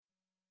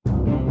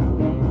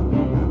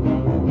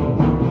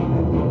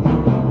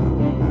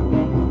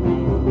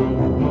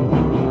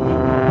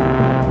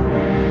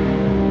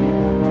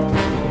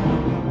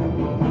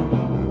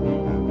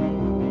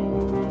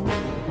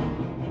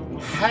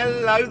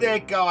Hello there,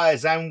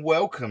 guys, and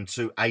welcome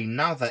to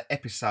another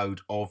episode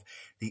of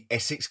the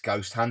Essex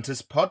Ghost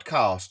Hunters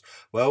podcast.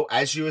 Well,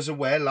 as you was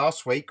aware,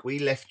 last week we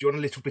left you on a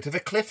little bit of a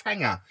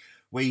cliffhanger.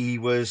 We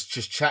was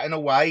just chatting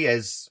away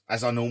as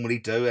I normally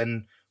do,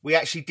 and we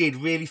actually did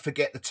really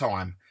forget the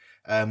time.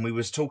 We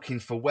was talking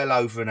for well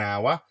over an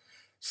hour,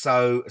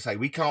 so I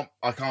can't,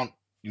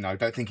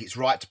 don't think it's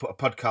right to put a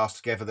podcast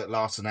together that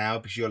lasts an hour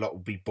because your lot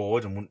will be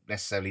bored and wouldn't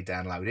necessarily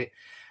download it.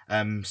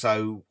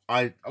 So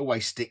I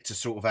always stick to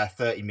sort of our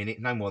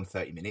 30-minute, no more than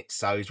 30 minutes.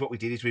 So what we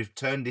did is we've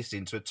turned this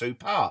into a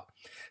two-part.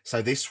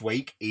 So this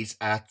week is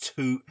our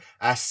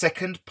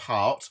second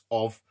part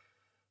of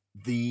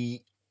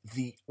the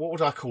what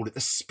would I call it?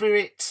 The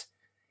spirit.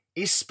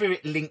 Is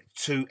spirit linked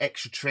to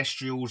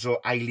extraterrestrials or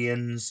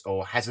aliens,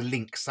 or has a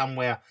link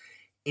somewhere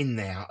in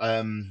there?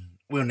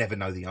 We'll never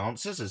know the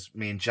answers, as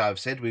me and Joe have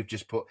said. We've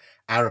just put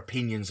our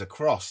opinions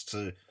across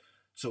to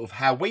sort of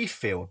how we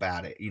feel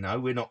about it. We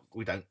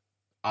don't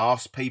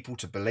ask people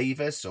to believe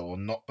us or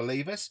not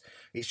believe us.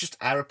 It's just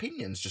our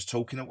opinions, just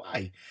talking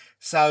away.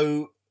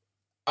 So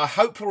I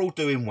hope we're all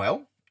doing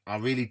well. I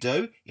really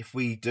do. If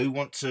we do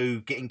want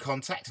to get in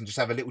contact and just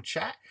have a little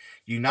chat,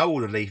 all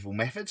the lethal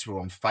methods. We're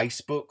on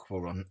Facebook,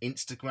 we're on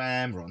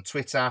Instagram, we're on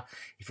Twitter.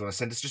 If you want to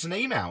send us just an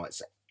email,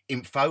 it's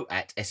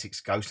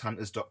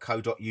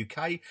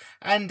info@essexghosthunters.co.uk.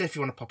 And if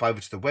you want to pop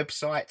over to the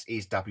website,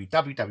 is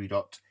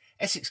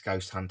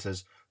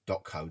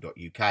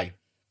www.essexghosthunters.co.uk.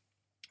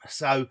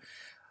 So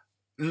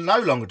no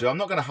longer ado. I'm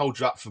not going to hold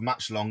you up for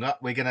much longer.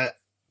 We're going to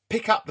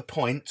pick up the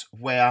point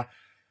where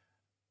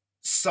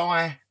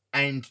Si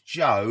and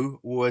Joe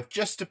were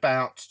just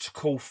about to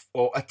call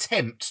or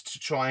attempt to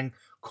try and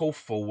call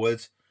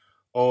forward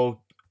or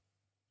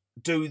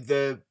do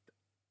the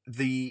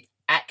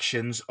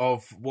actions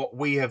of what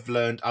we have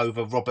learned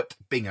over Robert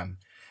Bingham.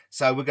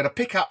 So we're going to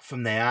pick up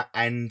from there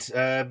and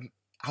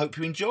hope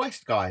you enjoy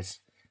it, guys.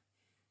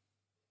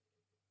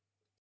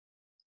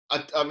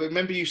 I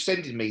remember you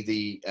sending me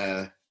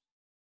the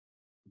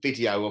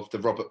video of the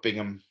Robert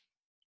Bingham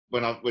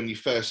when you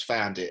first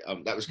found it.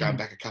 That was going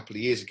back a couple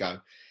of years ago,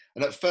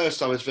 and at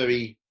first I was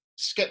very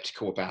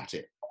skeptical about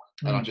it,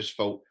 and I just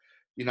thought,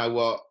 you know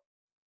what,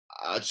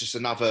 it's just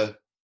another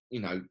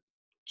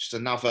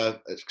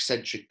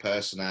eccentric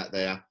person out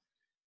there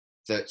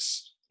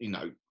that's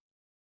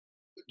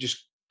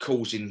just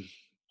causing,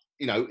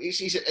 it's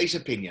his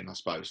opinion, I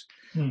suppose.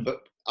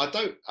 But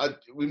I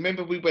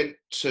remember we went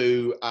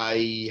on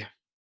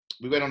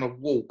a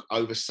walk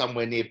over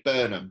somewhere near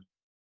Burnham.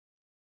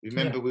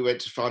 Remember, we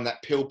went to find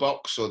that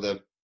pillbox or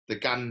the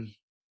gun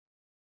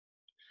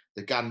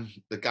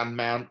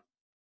mount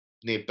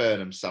near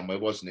Burnham somewhere,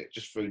 wasn't it?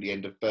 Just through the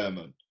end of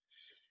Burnham.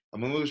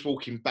 And when we was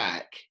walking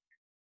back,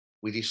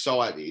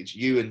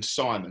 you and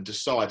Simon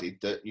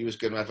decided that you was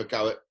going to have a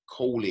go at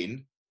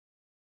calling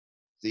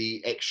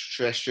the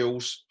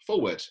extraterrestrials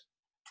forward.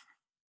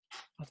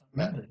 I don't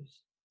remember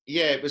this.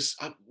 Yeah, it was.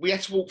 We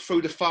had to walk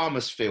through the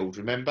farmer's field.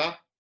 Remember,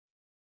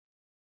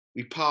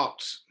 we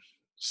parked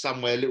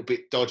somewhere a little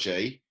bit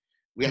dodgy.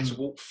 We had to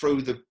walk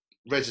through the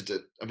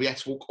resident, and we had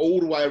to walk all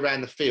the way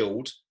around the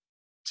field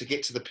to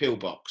get to the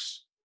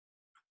pillbox.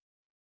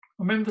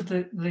 I remember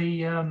the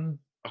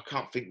I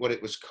can't think what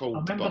it was called. I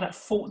remember that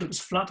fort that was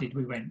flooded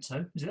we went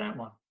to. Was it that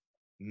one?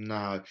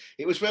 No,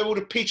 it was where all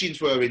the pigeons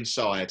were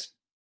inside.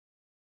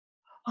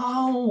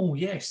 Oh,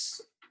 yes.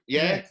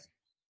 Yeah? Yes.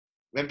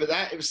 Remember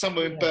that? It was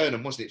somewhere in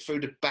Burnham, wasn't it? Through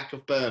the back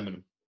of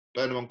Burnham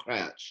on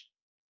Crouch.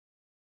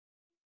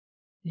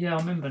 Yeah, I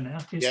remember now.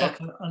 It's like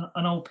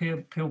an old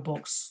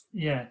pillbox.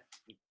 Yeah.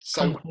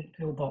 So concrete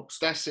pillbox.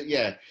 That's it,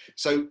 yeah.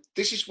 So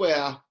this is where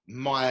I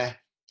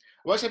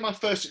won't say my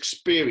first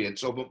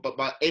experience, but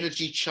my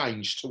energy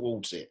changed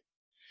towards it.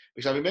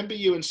 Because I remember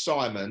you and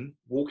Simon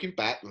walking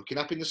back, looking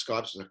up in the sky.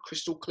 It was a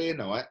crystal clear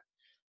night.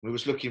 We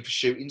was looking for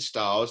shooting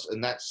stars,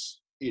 and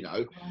that's,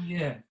 Oh,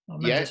 yeah. I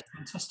remember this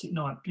fantastic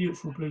night.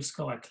 Beautiful blue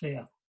sky,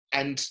 clear.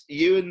 And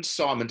you and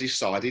Simon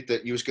decided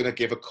that you was going to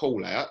give a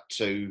call out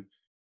to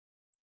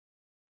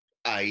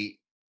an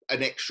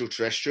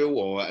extraterrestrial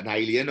or an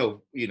alien,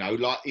 or,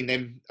 like in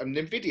them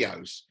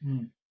videos.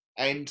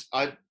 And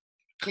I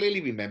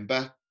clearly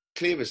remember,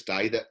 clear as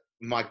day, that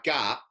my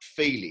gut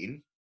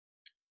feeling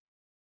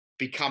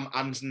become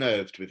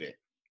unnerved with it,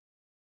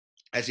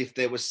 as if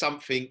there was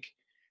something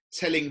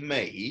telling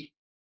me,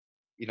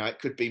 it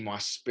could be my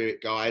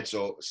spirit guides,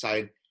 or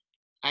saying,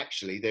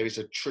 actually, there is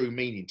a true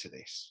meaning to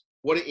this.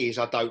 What it is,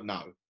 I don't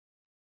know.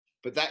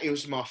 But that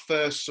was my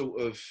first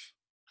sort of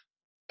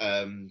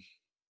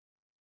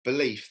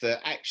belief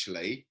that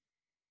actually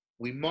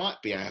we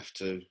might be able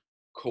to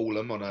call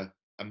them on a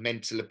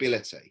mental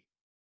ability.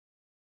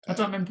 I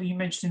don't remember you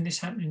mentioning this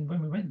happening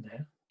when we went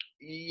there.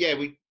 Yeah,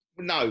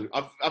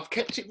 I've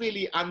kept it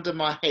really under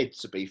my head,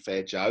 to be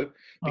fair, Joe,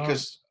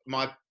 because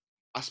I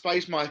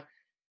suppose my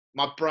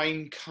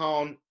brain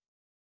can't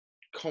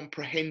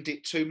comprehend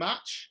it too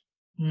much.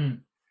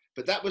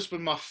 But that was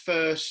when my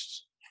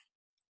first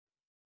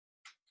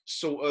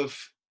sort of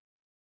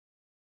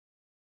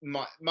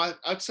my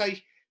I'd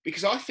say,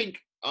 because I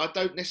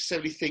don't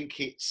necessarily think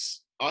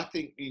it's I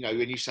think, you know,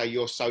 when you say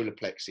your solar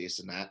plexus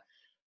and that,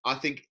 I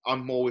think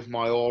I'm more with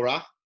my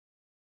aura.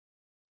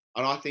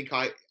 And I think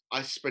I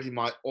spreading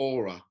my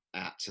aura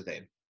out to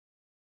them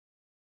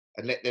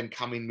and let them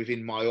come in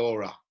within my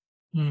aura.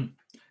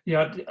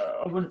 Yeah,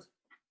 I wouldn't.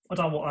 I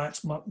don't know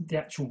what the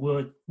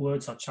actual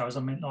words I chose. I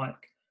meant like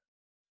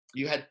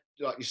you had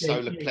like your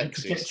solar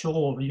plexus. You project your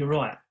aura. You're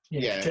right.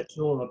 Yeah, project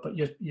your aura, but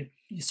your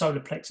solar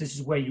plexus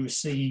is where you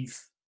receive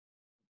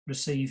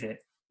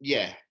it.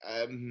 Yeah,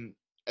 and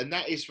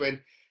that is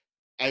when.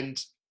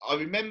 And I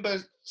remember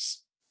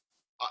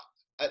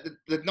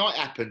the night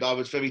happened. I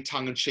was very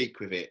tongue in cheek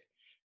with it,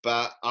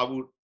 but I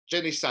will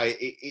generally say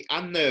it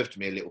unnerved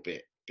me a little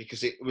bit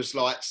because it was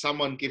like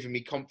someone giving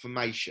me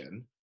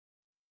confirmation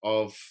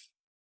of,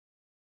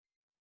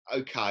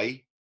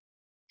 okay,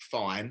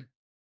 fine.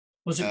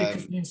 Was it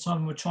because you and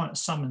Simon were trying to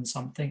summon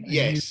something? And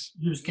yes.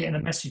 You was getting a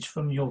message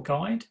from your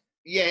guide?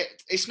 Yeah,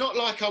 it's not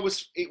like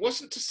it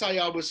wasn't to say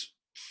I was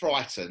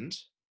frightened,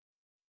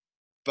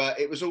 but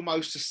it was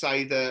almost to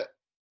say that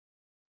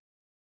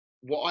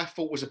what I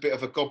thought was a bit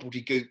of a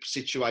gobbledygook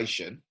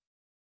situation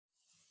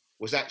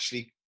was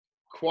actually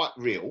quite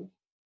real,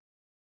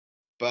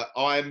 but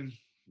I'm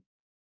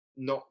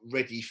not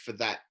ready for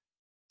that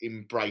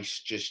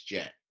embrace just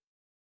yet.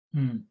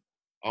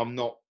 I'm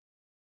not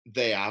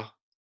there,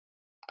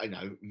 you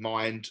know,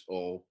 mind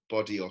or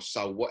body or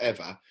soul,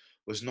 whatever,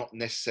 was not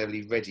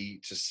necessarily ready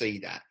to see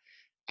that.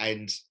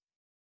 And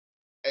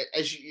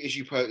as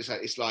you put it,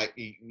 it's like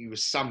you were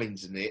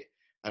summoning it,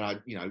 and I,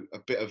 you know, a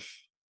bit of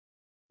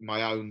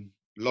my own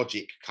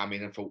logic come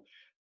in and thought,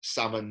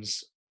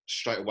 summons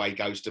straight away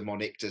goes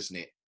demonic, doesn't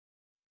it?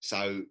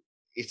 So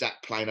is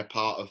that playing a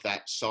part of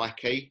that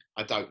psyche?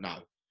 I don't know.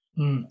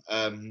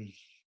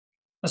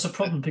 That's a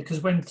problem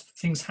because when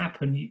things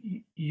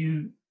happen,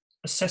 you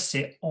assess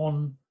it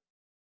on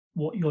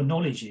what your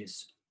knowledge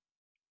is,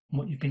 and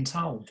what you've been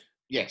told.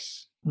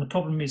 Yes. And the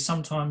problem is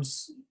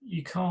sometimes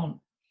you can't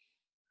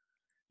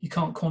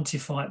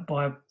quantify it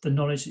by the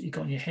knowledge that you've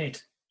got in your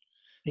head.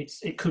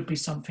 It could be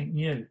something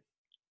new.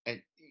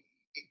 And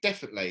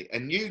definitely.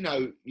 And you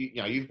know,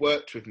 you've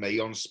worked with me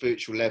on a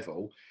spiritual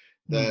level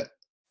that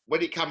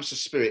when it comes to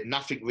spirit,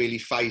 nothing really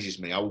phases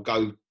me. I will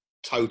go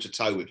toe to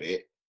toe with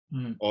it,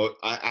 or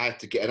I had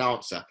to get an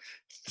answer.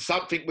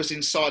 Something was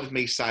inside of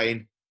me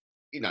saying,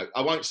 you know,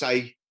 I won't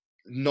say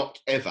not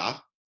ever,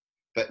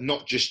 but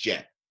not just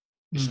yet.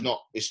 It's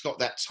not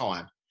that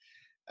time.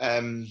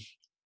 And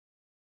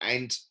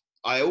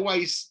I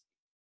always,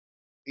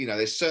 you know,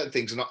 there's certain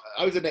things, and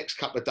over the next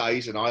couple of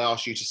days, and I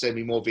asked you to send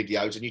me more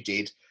videos, and you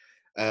did.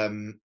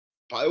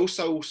 But I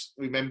also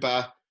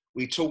remember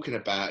we talking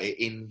about it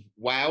in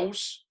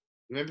Wales.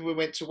 Remember we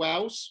went to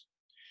Wales?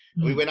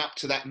 We went up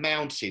to that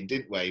mountain,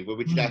 didn't we? Where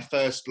we did our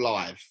first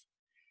live.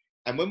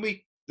 And when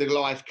the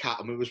live cut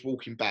and we was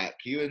walking back,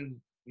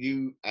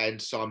 you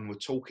and Simon were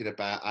talking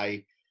about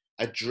a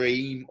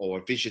dream or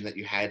a vision that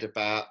you had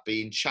about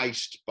being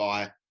chased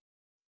by.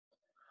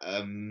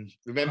 Remember?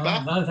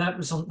 Oh, no, that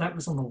was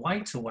on the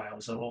way to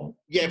Wales, or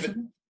yeah,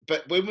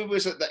 but when we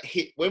was at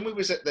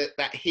that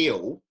that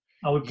hill,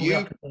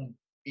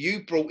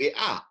 you brought it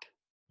up,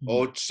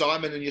 or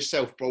Simon and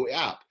yourself brought it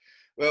up.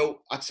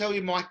 Well, I tell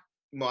you,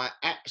 my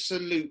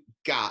absolute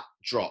gut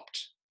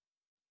dropped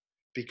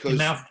because your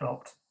mouth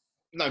dropped.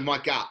 No, my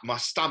gut, my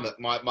stomach,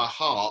 my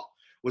heart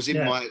was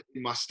in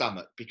my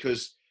stomach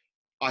because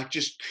I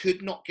just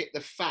could not get the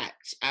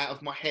facts out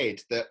of my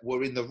head that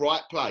we're in the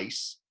right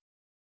place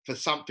for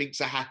something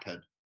to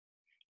happen.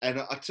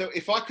 And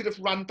if I could have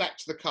run back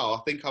to the car,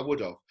 I think I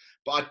would have.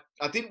 But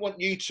I didn't want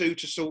you two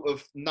to sort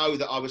of know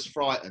that I was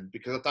frightened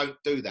because I don't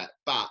do that.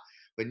 But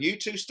when you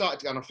two started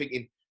to go, I'm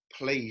thinking,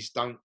 please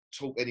don't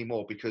talk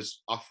anymore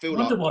because I feel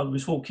I wonder why we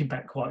was walking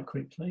back quite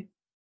quickly.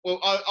 Well,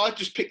 I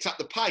just picked up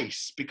the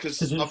pace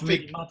because it was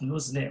really muddy,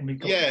 wasn't it? And we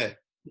got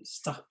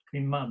stuck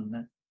in mud.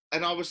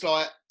 And I was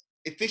like,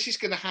 if this is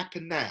going to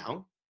happen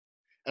now,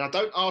 and I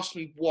don't ask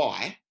me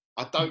why,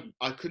 I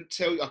couldn't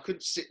tell you, I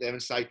couldn't sit there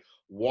and say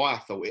why I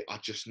thought it. I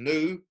just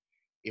knew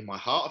in my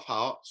heart of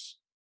hearts,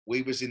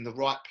 we was in the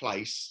right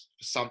place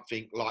for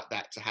something like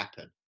that to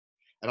happen.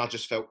 And I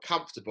just felt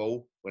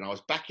comfortable when I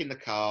was back in the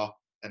car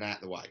and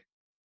out the way.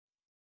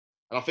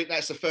 And I think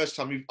that's the first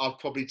time I've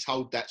probably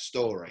told that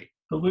story.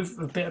 But with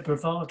a bit of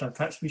bravado,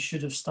 perhaps we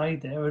should have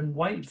stayed there and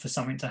waited for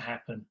something to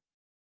happen.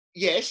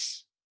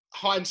 Yes,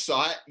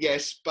 hindsight,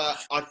 yes,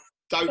 but I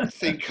don't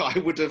think I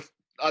would have.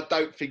 I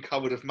don't think I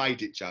would have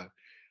made it, Joe.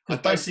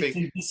 Because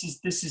basically, this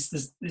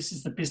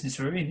is the business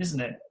we're in, isn't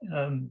it?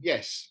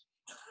 Yes,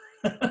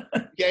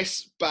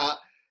 yes, but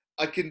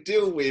I can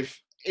deal with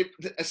it.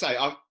 I say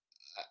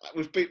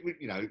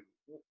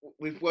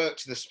we've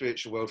worked in the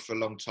spiritual world for a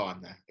long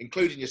time now,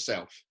 including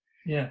yourself.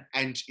 Yeah.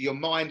 And your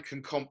mind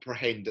can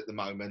comprehend at the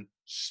moment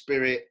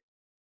spirit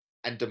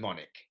and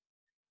demonic.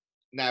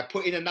 Now,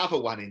 putting another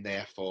one in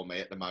there for me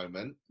at the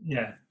moment.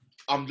 Yeah.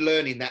 I'm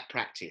learning that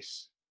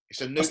practice.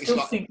 It's a new. I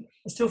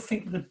still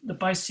think the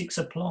basics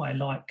apply,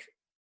 like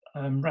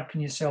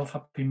wrapping yourself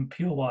up in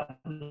pure white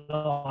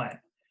light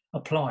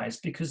applies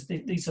because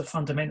these are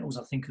fundamentals,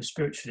 I think, of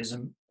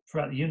spiritualism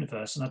throughout the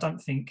universe, and I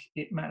don't think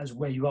it matters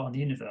where you are in the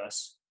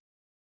universe,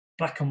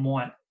 black and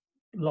white,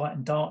 light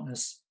and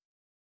darkness.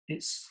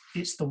 It's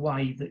the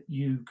way that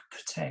you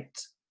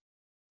protect,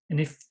 and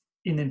if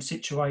in them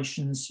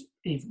situations,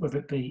 whether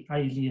it be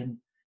alien,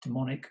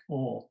 demonic,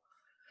 or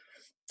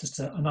just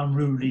an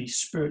unruly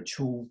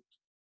spiritual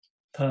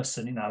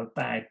person, a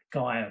bad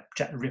guy, a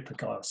Jack the Ripper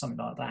guy, or something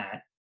like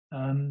that,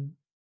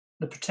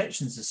 the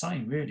protection's the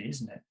same, really,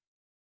 isn't it?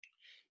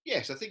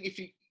 Yes, I think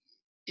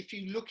if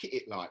you look at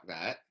it like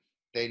that,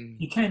 then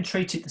you can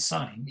treat it the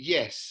same.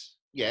 Yes.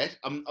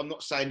 I'm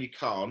not saying you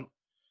can't,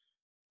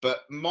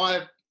 but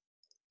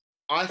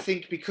I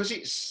think because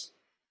it's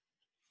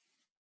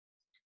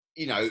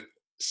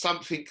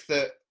something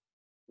that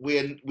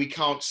we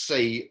can't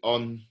see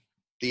on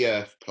the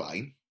earth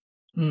plane.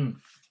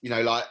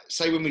 Like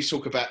say when we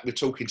talk about we're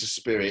talking to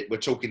spirit, we're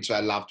talking to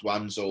our loved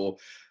ones or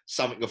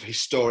something of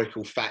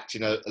historical fact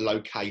in a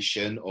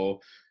location, or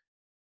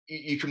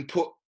you can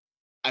put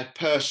a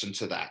person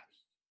to that.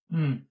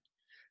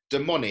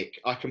 Demonic,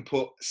 I can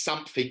put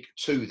something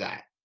to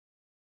that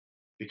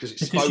because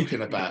it's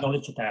spoken about.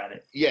 Knowledge about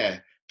it. Yeah,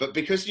 but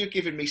because you're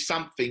giving me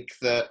something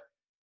that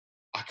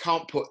I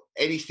can't put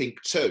anything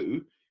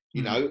to,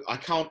 I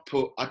can't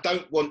put. I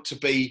don't want to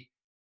be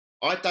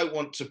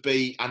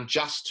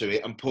unjust to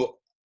it and put,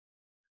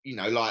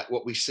 like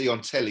what we see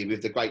on telly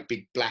with the great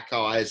big black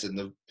eyes and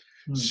the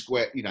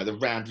square, the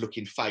round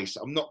looking face.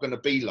 I'm not going to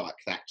be like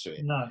that to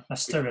it. No,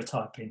 that's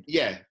stereotyping.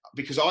 Yeah,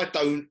 because I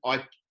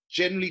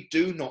generally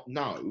do not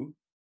know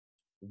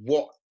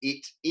what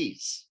it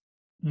is.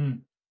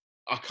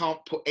 I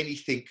can't put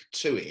anything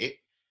to it.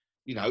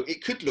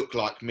 It could look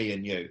like me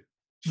and you.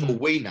 For all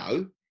we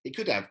know, it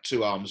could have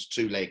 2 arms,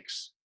 2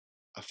 legs,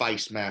 a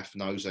face, mouth,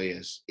 nose,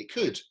 ears. It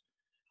could.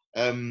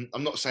 I'm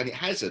not saying it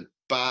hasn't,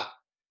 but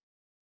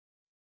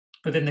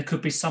then there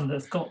could be some that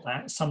have got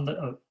that, some that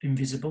are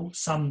invisible,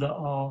 some that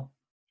are.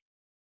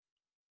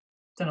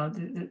 I don't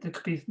know. There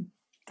could be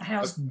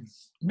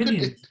thousands,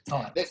 millions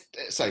of types.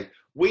 So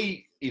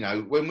we,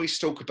 when we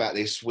talk about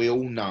this, we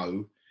all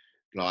know,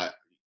 like,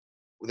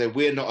 that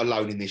we're not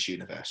alone in this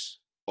universe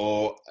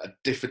or a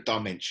different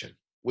dimension.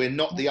 We're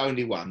not the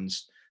only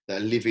ones that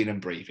are living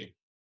and breathing.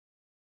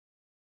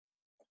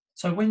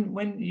 So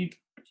when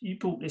you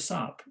brought this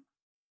up,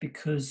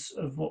 because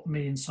of what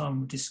me and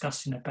Simon were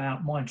discussing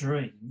about my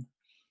dream,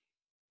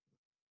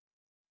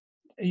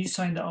 are you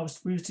saying that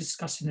we were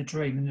discussing the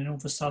dream and then all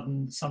of a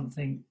sudden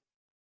something?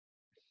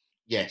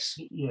 Yes.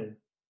 Hit you?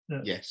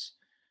 Yes.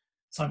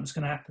 Something's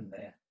going to happen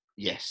there.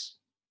 Yes.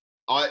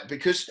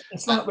 Because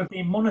it's like we're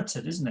being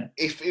monitored, isn't it?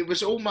 If it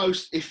was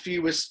almost,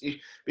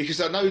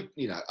 because I know,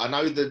 I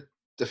know the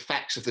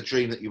facts of the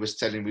dream that you was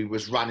telling me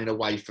was running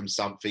away from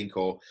something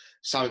or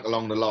something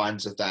along the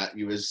lines of that.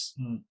 You was,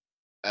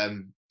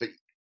 but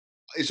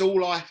it's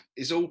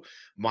all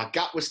my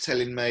gut was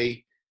telling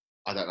me.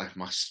 I don't know if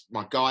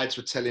my guides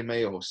were telling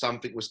me or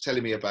something was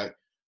telling me about,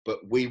 but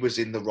we was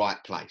in the right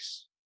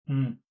place.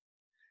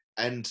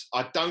 And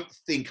I don't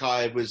think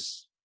I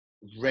was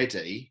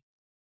ready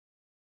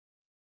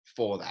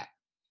for that.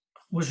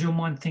 Was your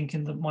mind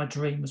thinking that my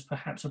dream was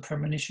perhaps a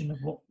premonition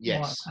of what might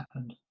have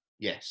happened?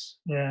 Yes.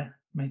 Yeah,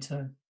 me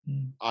too.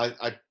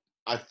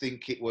 I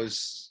think it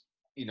was,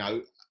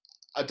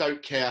 I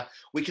don't care.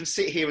 We can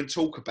sit here and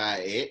talk about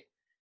it,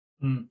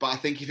 but I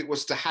think if it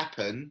was to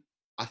happen,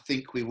 I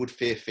think we would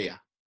fear.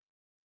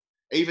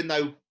 Even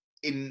though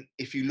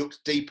if you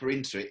looked deeper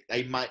into it,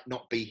 they might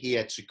not be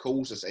here to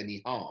cause us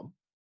any harm.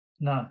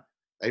 No.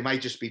 They may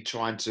just be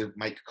trying to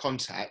make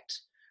contact.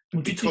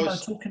 Well, did you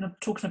know,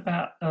 talking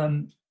about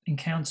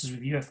encounters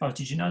with UFOs,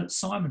 did you know that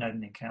Simon had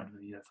an encounter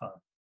with a UFO?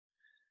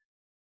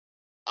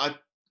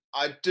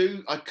 I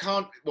do. I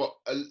can't.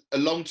 A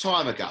long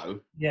time ago?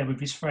 Yeah, with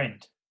his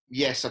friend.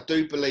 Yes, I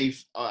do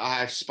believe I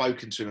have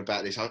spoken to him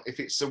about this. If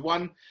it's the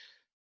one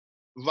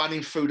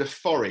running through the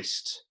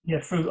forest.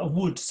 Yeah, through a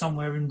wood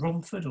somewhere in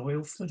Romford or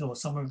Ilford or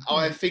somewhere.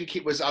 I think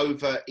it was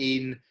over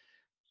in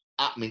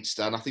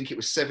Upminster, and I think it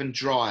was Severn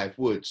Drive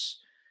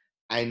Woods.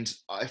 And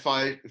if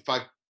I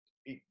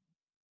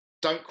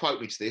don't quote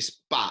me to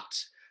this,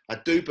 but I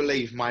do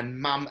believe my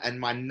mum and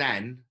my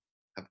nan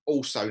have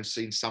also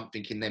seen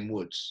something in them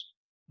woods.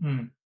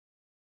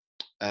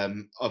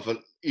 Of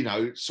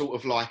a, sort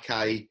of like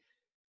a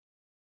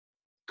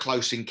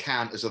Close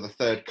Encounters of the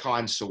Third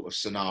Kind sort of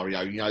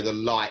scenario, the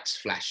lights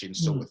flashing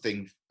sort of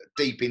thing,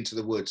 deep into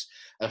the woods,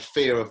 a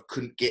fear of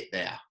couldn't get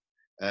there.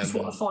 Because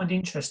what I find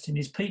interesting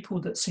is people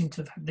that seem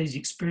to have had these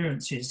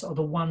experiences are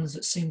the ones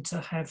that seem to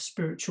have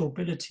spiritual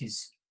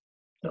abilities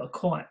that are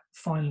quite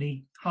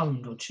finely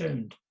honed or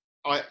tuned.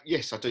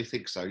 Yes, I do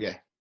think so, yeah.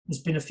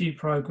 There's been a few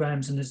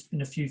programs and there's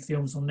been a few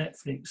films on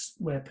Netflix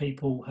where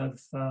people have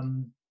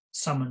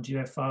summoned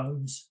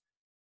UFOs,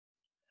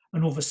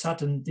 and all of a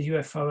sudden the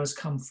UFO has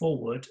come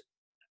forward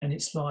and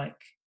it's like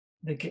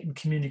they're getting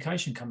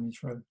communication coming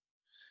through,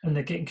 and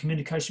they're getting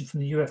communication from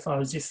the UFO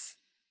as if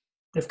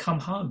they've come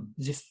home,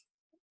 as if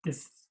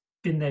they've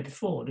been there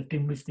before, they've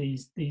been with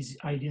these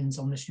aliens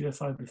on this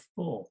UFO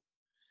before.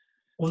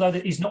 Although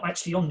he's not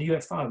actually on the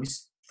UFO,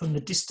 from the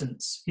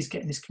distance, he's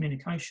getting this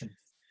communication.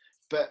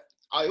 But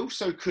I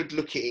also could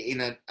look at it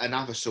in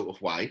another sort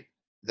of way,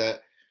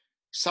 that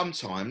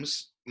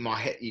sometimes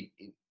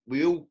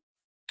we all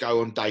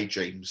go on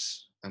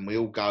daydreams, and we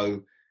all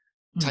go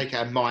take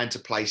our mind to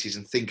places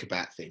and think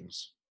about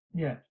things.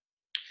 Yeah.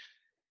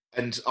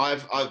 And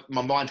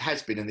my mind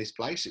has been in this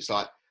place. It's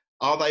like,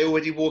 are they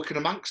already walking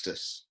amongst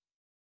us?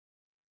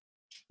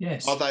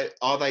 Yes.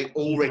 Are they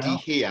already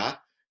here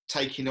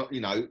taking,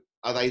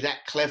 are they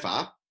that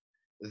clever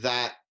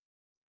that,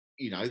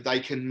 they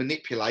can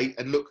manipulate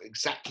and look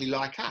exactly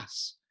like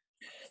us?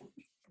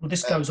 Well,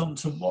 this goes on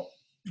to what,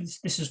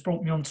 this has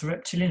brought me on to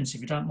reptilians,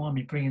 if you don't mind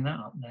me bringing that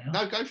up now.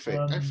 No, go for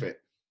it, go for it.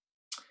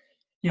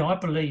 Yeah, I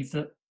believe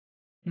that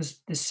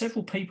there's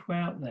several people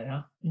out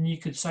there, and you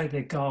could say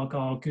they're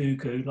gaga goo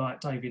goo like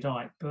David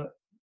Icke, but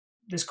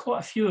there's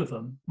quite a few of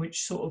them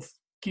which sort of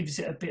gives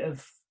it a bit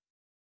of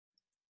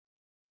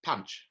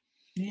punch.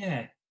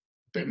 Yeah,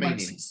 bit it meaning.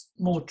 makes it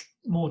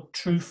more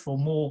truthful,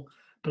 more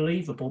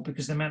believable,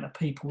 because the amount of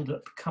people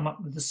that come up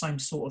with the same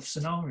sort of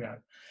scenario,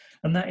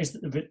 and that is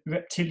that the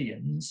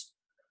reptilians,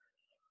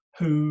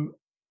 who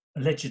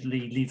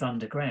allegedly live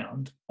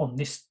underground on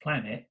this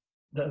planet,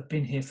 that have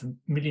been here for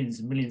millions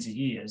and millions of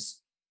years,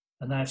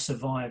 and they have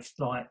survived,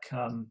 like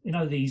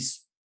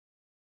these,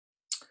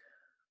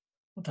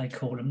 what they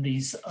call them,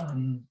 these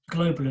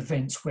global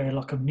events where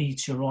like a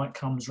meteorite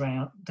comes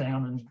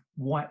down and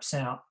wipes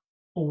out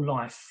all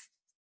life.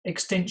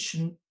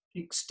 Extinction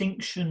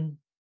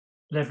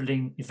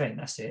leveling event,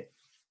 that's it,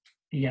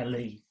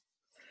 ELE.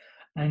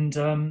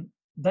 And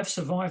they've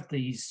survived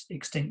these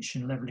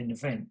extinction leveling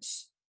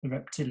events, the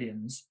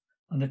reptilians,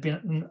 and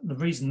the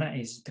reason that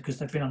is because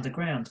they've been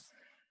underground.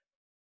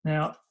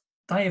 Now,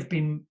 they have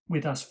been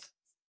with us,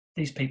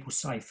 these people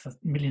say, for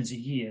millions of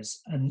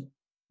years, and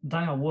they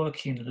are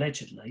working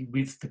allegedly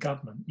with the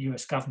government,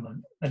 US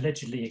government,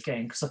 allegedly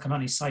again, because I can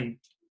only say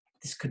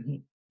this could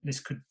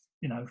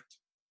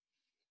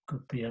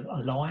could be a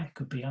lie,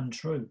 could be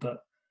untrue, but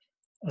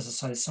as I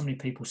say, there's so many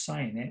people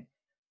saying it,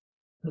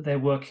 that they're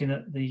working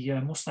at the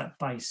what's that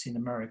base in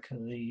America?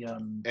 The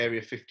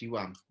Area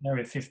 51.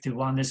 Area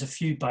 51. There's a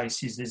few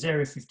bases. There's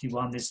Area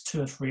 51. There's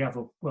 2 or 3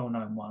 other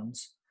well-known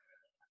ones.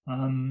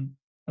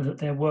 That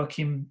they're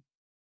working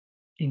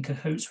in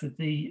cahoots with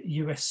the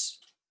US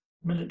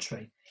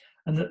military,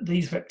 and that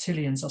these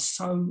reptilians are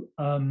so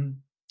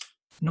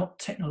not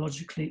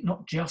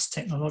just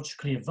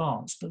technologically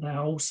advanced, but they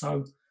are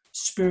also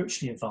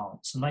spiritually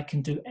advanced, and they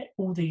can do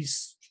all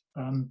these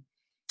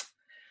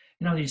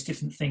these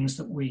different things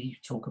that we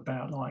talk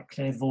about, like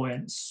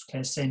clairvoyance,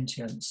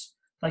 clairsentience.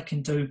 They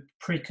can do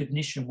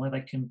precognition, where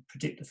they can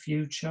predict the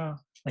future.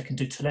 They can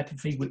do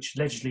telepathy, which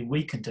allegedly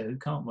we can do,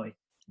 can't we?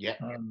 Yeah.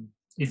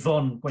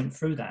 Yvonne went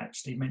through that,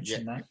 actually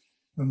mentioned that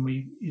when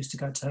we used to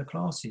go to her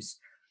classes,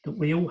 that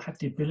we all have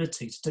the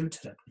ability to do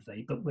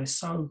telepathy, but we're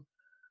so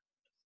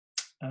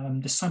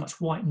there's so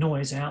much white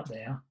noise out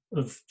there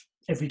of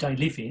everyday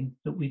living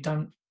that we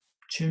don't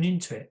tune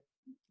into it.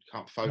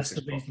 Can't focus.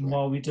 That's the reason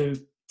why we do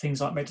things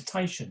like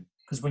meditation,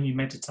 because when you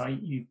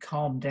meditate, you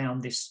calm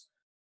down this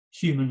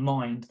human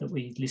mind that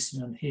we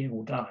listen and hear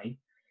all day.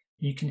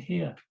 You can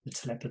hear the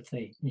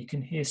telepathy, and you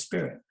can hear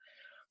spirit.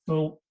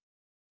 Well,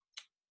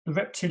 the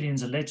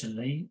reptilians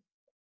allegedly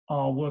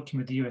are working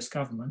with the US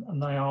government,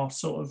 and they are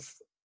sort of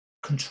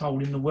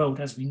controlling the world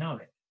as we know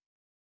it.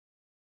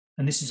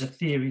 And this is a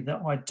theory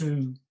that I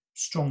do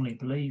strongly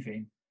believe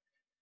in.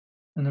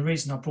 And the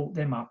reason I brought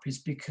them up is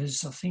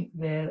because I think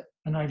they're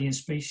an alien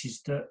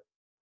species that,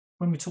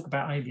 when we talk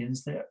about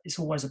aliens, it's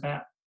always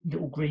about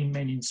little green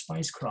men in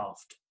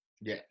spacecraft.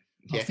 Yeah.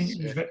 I think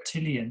these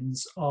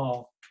reptilians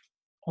are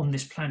on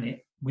this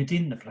planet,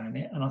 within the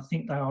planet, and I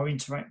think they are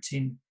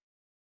interacting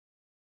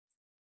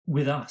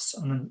with us.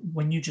 And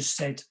when you just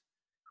said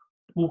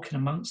walking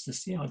amongst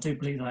us, yeah, I do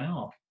believe they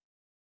are.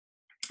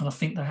 And I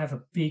think they have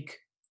a big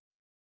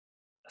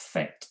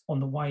effect on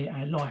the way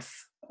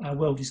our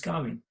world is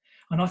going.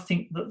 And I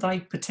think that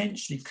they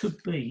potentially could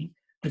be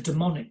the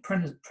demonic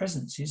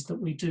presences that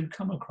we do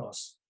come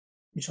across,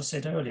 which I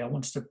said earlier. I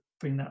wanted to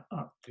bring that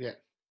up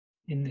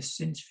in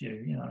this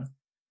interview,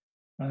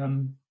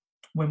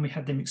 when we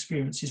had them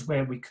experiences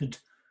where we could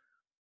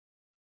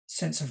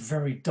sense a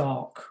very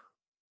dark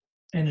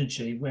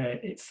energy, where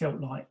it felt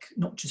like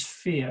not just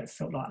fear, it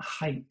felt like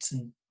hate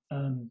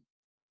and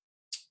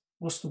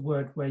what's the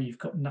word where you've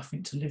got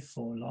nothing to live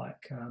for,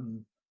 like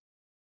an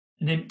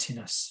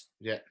emptiness,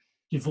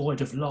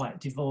 devoid of light,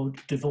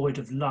 devoid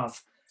of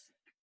love.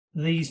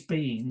 These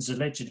beings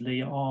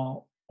allegedly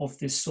are of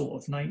this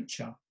sort of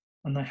nature,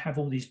 and they have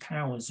all these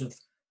powers of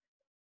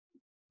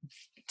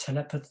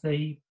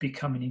telepathy,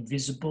 becoming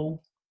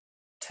invisible,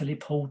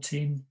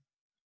 teleporting.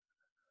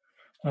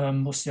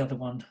 What's the other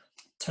one?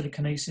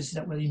 Telekinesis, is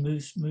that where you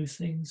move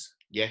things?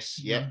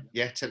 Yes,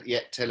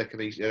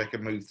 telekinesis, they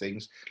can move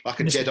things. Like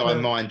a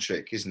Jedi mind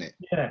trick, isn't it?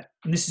 Yeah,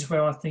 and this is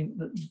where I think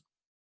that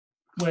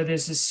where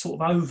there's this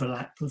sort of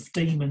overlap of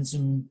demons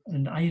and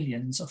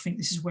aliens, I think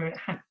this is where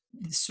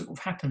this sort of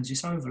happens,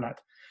 this overlap.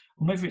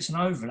 And whether it's an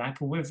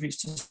overlap or whether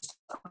it's just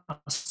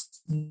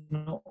us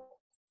not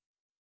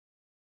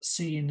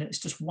seeing that it's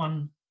just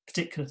one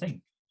particular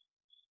thing.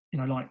 You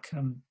know, like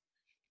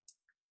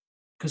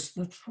because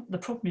the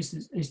problem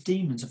is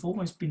demons have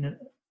always been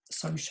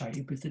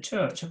associated with the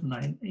church, haven't they?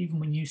 And even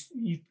when you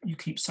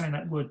keep saying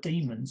that word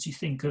demons, you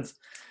think of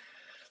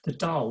the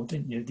doll,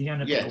 didn't you? The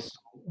Annabelle Yes.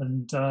 doll,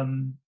 and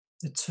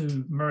the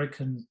two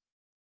American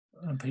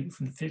people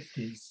from the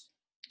 50s.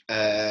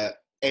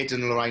 Ed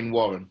and Lorraine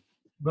Warren.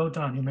 Well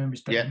done, your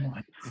memory's better than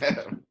mine.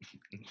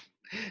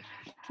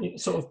 It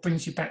sort of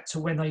brings you back to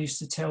when they used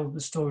to tell the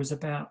stories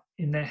about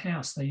in their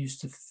house. They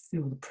used to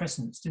feel the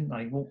presence, didn't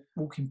they?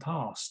 Walking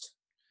past,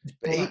 this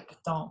black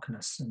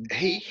darkness. And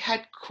he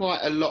had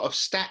quite a lot of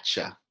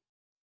stature.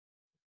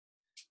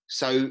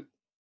 So,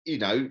 you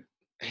know,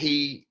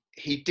 he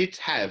did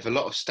have a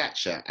lot of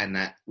stature, and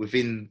that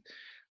within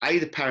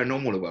the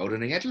paranormal world,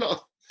 and he had a lot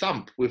of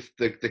thump with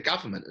the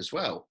government as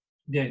well.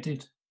 Yeah, it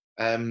did.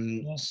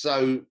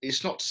 So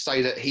it's not to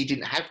say that he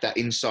didn't have that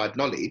inside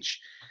knowledge,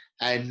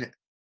 and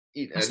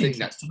you know, that's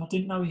interesting. I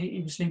didn't know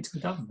he was linked to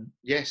the government.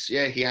 Yes,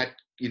 yeah, he had.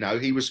 You know,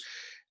 he was.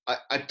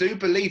 I do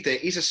believe there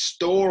is a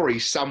story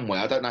somewhere.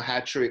 I don't know how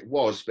true it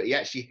was, but he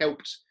actually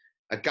helped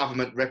a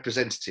government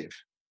representative.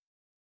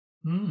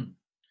 So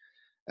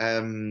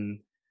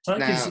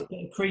that gives it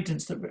a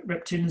credence that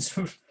reptilians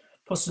are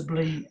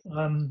possibly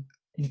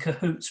in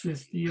cahoots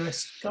with the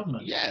US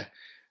government. Yeah.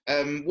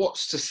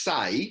 What's to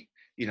say,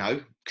 you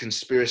know,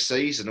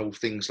 conspiracies and all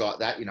things like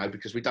that, you know,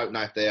 because we don't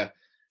know if they're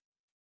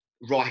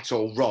right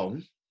or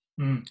wrong,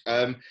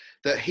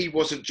 that he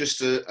wasn't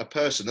just a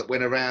person that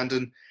went around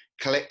and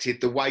collected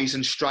the ways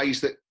and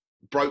strays that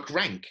broke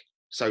rank,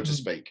 so to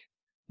speak.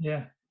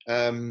 Yeah.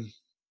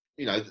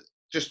 You know,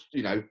 just,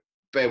 you know,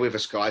 bear with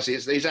us, guys.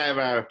 These are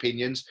our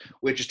opinions.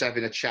 We're just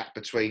having a chat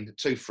between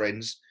two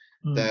friends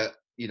that,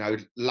 you know,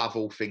 love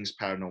all things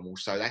paranormal.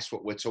 So that's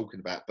what we're talking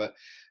about. But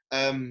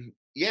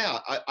yeah,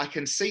 I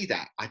can see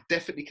that. I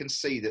definitely can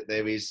see that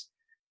there is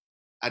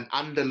an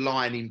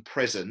underlying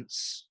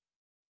presence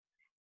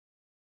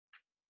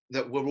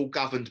that we're all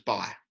governed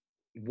by.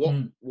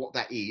 What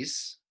that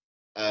is,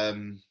 I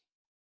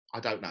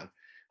don't know.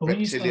 But when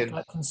you say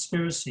about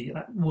conspiracy,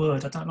 that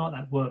word, I don't like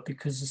that word,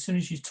 because as soon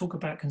as you talk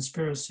about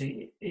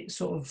conspiracy, it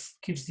sort of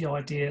gives the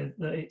idea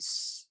that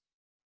it's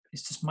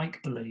just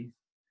make-believe.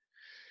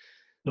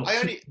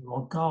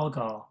 Or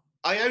gaga.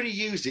 I only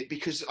use it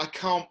because I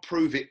can't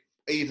prove it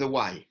either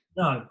way.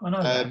 No, I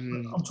know that.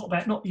 I'm talking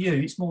about not you.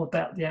 It's more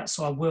about the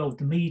outside world,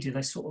 the media.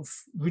 They sort of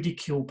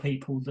ridicule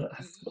people that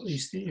have got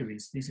these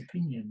theories, these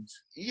opinions.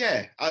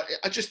 Yeah,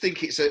 I just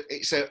think it's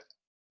a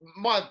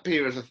my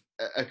opinion of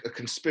a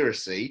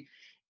conspiracy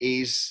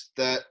is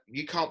that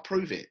you can't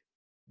prove it.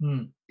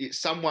 It's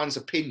someone's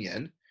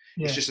opinion.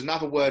 Yeah. It's just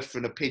another word for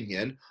an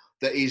opinion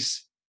that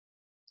is.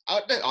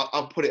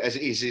 I'll put it as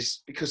it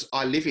is because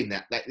I live in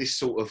this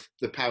sort of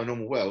the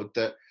paranormal world,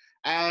 that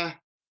our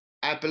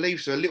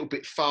beliefs are a little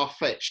bit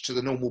far-fetched to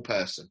the normal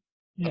person.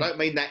 Yeah. I don't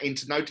mean that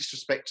into no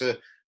disrespect to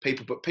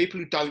people, but people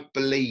who don't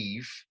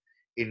believe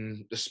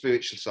in the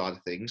spiritual side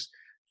of things,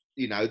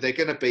 you know, they're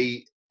going to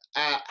be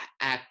our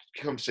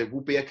concept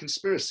will be a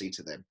conspiracy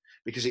to them,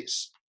 because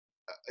it's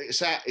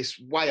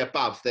way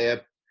above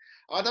their.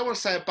 I don't want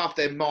to say above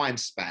their mind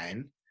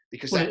span.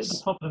 Because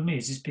the problem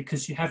is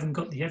because you haven't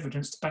got the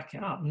evidence to back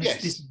it up. And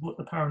this is what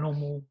the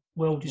paranormal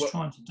world is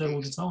trying to do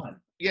all the time.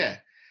 Yeah.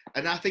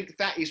 And I think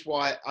that is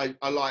why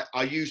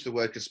I use the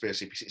word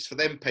conspiracy, because it's for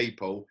them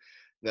people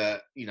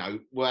that, you know,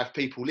 we'll have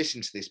people listen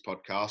to this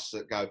podcast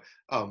that go,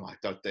 oh my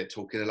God, they're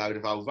talking a load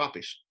of old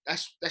rubbish.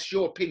 That's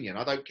your opinion.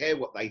 I don't care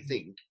what they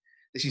think.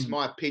 This is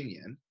my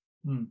opinion.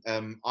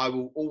 I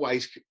will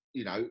always,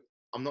 you know,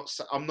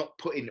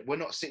 we're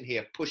not sitting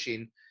here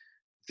pushing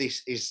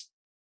this is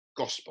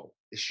gospel.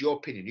 It's your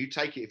opinion. You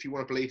take it. If you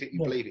want to believe it, you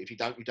believe it. If you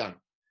don't, you don't.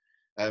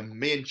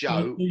 Me and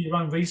Joe do your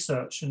own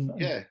research and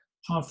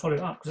try and follow it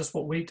up, because that's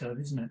what we do,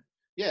 isn't it?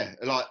 Yeah,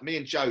 like me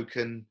and Joe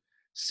can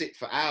sit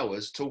for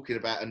hours talking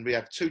about, and we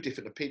have two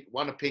different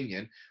one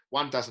opinion.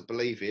 One doesn't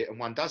believe it, and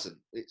one doesn't.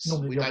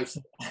 We don't.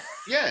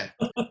 Yeah,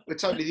 we're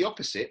totally the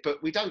opposite.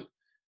 But we don't,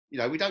 you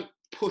know, we don't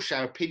push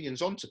our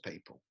opinions onto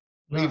people.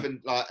 No. Even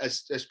like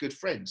as good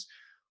friends,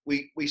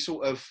 we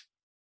sort of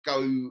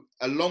go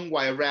a long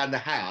way around the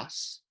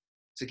house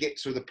to get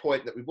to the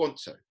point that we want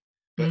to.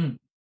 But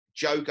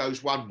Joe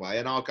goes one way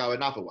and I'll go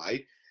another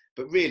way.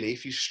 But really,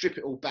 if you strip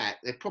it all back,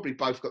 they've probably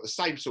both got the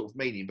same sort of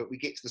meaning, but we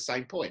get to the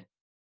same point.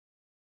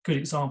 Good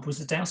example is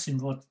the dowsing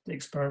rod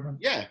experiment.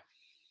 Yeah.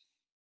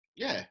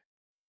 Yeah.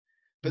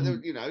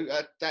 But, you know,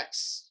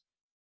 that's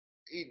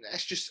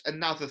just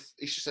another,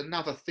 it's just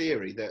another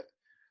theory that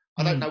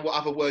I don't know what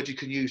other word you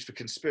can use for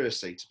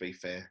conspiracy, to be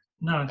fair.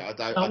 No,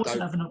 I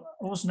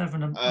wasn't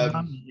having a moment.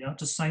 I'm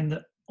just saying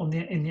that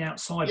in the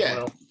outside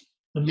world,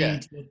 the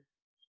media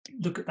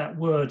look at that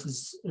word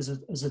as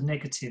a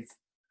negative.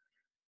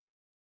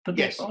 But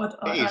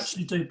I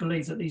actually do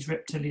believe that these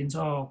reptilians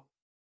are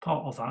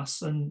part of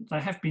us, and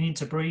they have been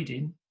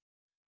interbreeding.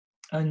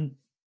 And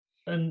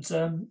I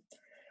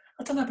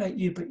don't know about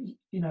you, but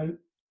you know,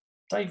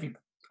 David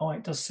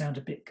Icke does sound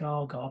a bit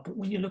gaga. But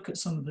when you look at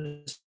some of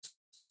the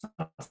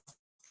stuff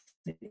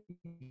that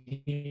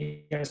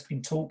he has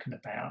been talking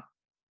about,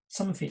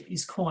 some of it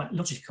is quite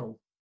logical,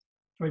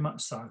 very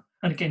much so.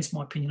 And again, it's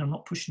my opinion, I'm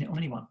not pushing it on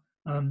anyone.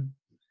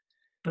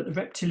 But the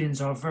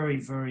reptilians are a very,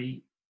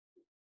 very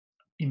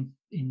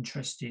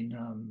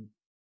interesting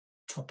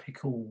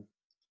topic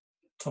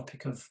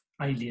of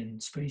alien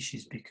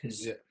species,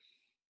 because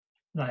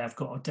they have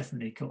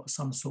definitely got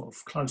some sort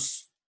of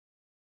close,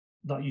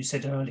 like you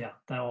said earlier,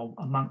 they are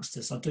amongst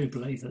us. I do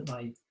believe that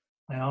they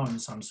are in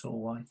some sort of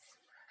way.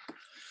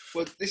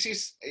 Well,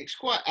 it's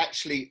quite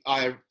actually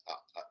a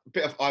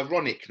bit of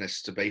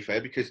ironicness, to be fair,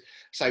 because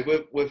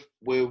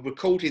we're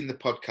recording the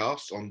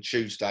podcast on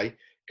Tuesday,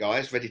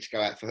 guys, ready to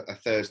go out for a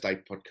Thursday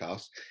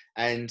podcast,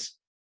 and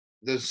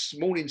this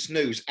morning's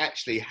news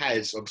actually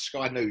has on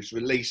Sky News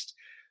released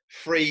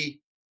 3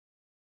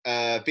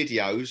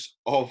 videos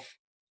of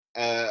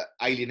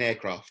alien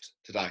aircraft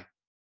today.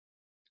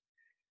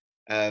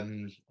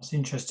 That's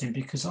interesting,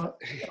 because I've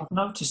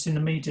noticed in the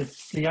media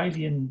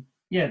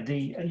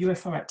the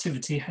UFO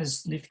activity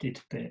has lifted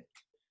a bit.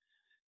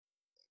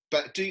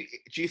 But do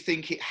you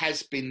think it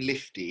has been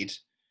lifted,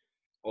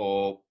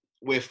 or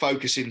we're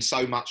focusing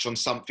so much on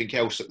something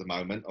else at the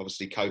moment,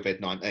 obviously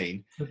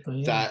COVID-19,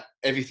 that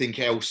everything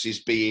else is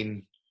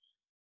being,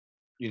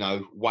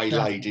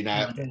 waylaid in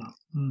our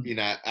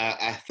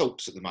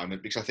thoughts at the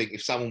moment? Because I think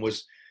if someone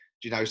was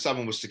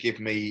to give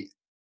me,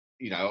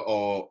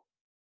 or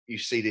you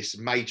see this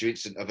major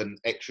incident of an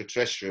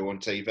extraterrestrial on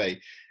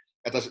TV,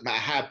 it doesn't matter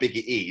how big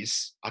it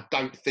is, I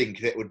don't think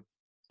that would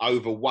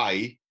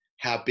overweigh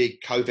how big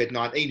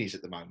COVID-19 is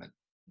at the moment.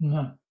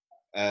 No.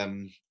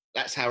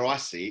 That's how I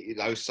see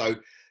it, So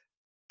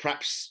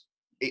perhaps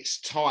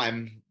it's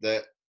time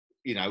that,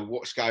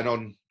 what's going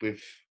on with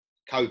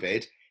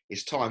COVID,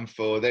 it's time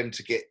for them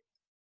to get,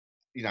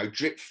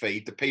 drip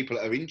feed the people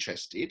that are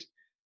interested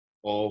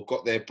or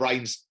got their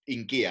brains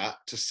in gear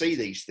to see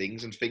these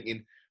things and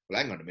thinking,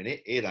 well, hang on a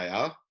minute, here they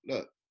are.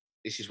 Look,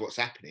 this is what's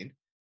happening.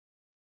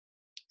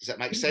 Does that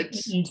make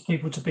sense? It needs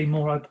people to be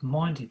more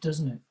open-minded,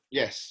 doesn't it?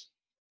 Yes,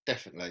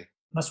 definitely.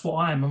 That's what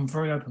I am. I'm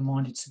very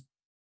open-minded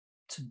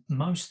to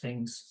most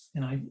things.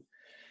 I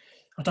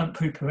don't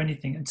poo-poo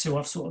anything until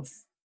I've sort of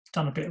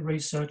done a bit of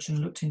research and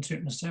looked into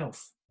it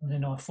myself, and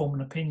then I form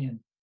an opinion.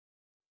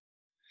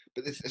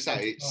 But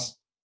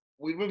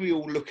when we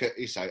all look at,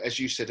 as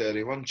you said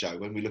earlier on, Joe,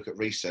 when we look at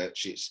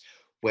research, it's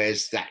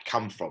where's that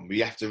come from? We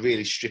have to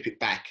really strip it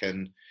back,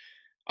 and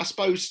I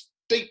suppose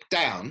deep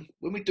down,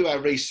 when we do our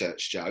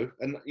research, Joe,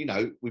 and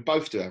we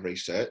both do our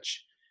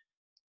research,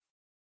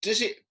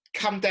 does it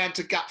come down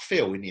to gut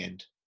feel in the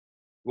end?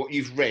 What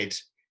you've read,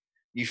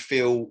 you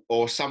feel,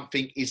 or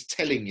something is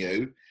telling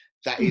you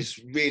that is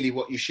really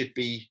what you should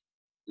be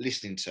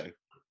listening to?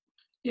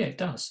 Yeah, it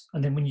does.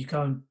 And then when you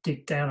go and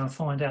dig down and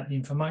find out the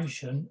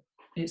information,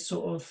 it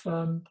sort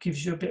of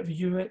gives you a bit of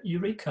a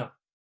eureka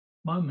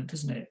moment,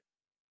 doesn't it?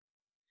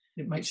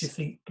 It makes you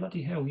think,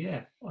 bloody hell,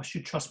 yeah, I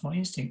should trust my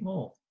instinct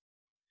more.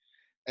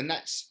 And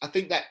I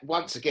think that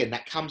once again,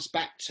 that comes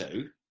back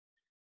to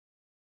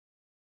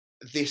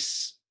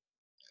this,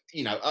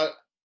 I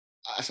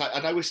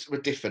know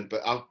we're different,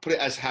 but I'll put it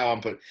as how I'm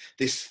putting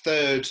the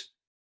third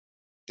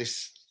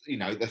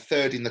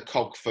in the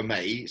cog for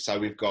me. So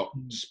we've got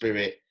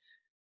spirit,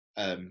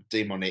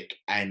 demonic,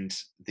 and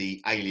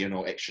the alien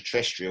or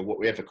extraterrestrial, what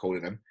we're ever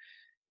calling them.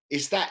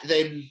 Is that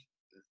then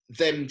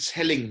them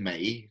telling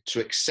me to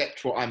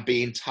accept what I'm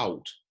being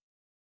told?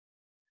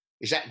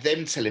 Is that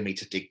them telling me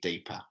to dig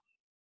deeper?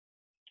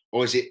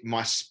 Or is it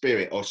my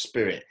spirit?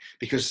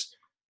 Because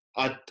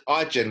I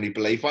generally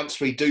believe once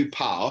we do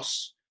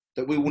pass,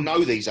 that we will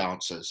know these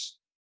answers.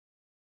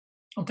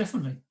 Oh,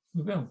 definitely,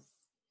 we will.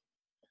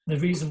 The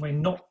reason we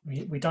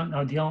don't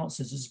know the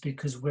answers is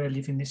because we're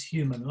living this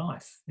human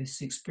life,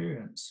 this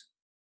experience.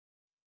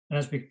 And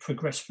as we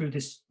progress through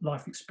this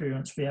life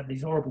experience, we have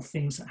these horrible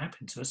things that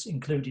happen to us,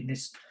 including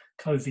this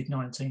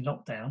COVID-19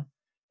 lockdown,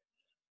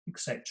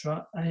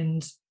 etc.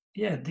 And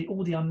yeah,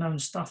 all the unknown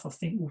stuff, I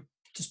think, will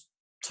just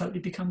totally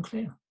become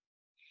clear.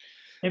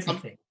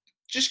 Everything.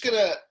 Just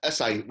gonna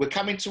say we're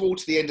coming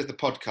towards the end of the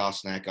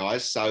podcast now,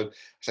 guys. So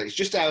it's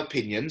just our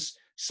opinions.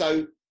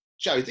 So,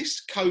 Joe,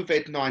 this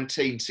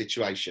COVID-19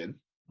 situation,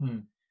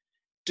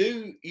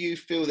 do you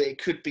feel that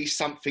it could be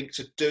something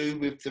to do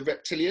with the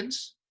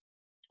reptilians,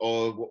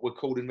 or what we're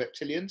calling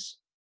reptilians?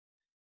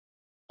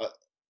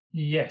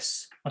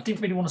 Yes, I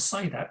didn't really want to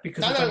say that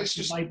because it's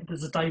just labelled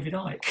as a David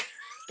Icke.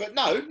 But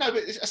no. But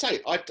I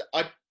say,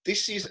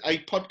 this is a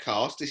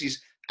podcast. This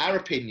is our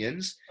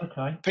opinions.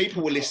 Okay.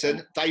 People will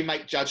listen. They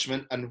make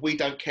judgment, and we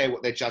don't care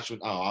what their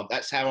judgment are.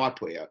 That's how I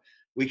put it.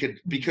 We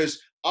could,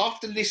 because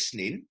after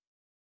listening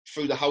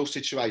through the whole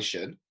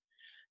situation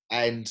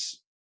and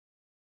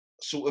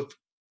sort of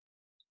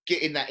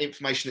getting that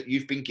information that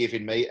you've been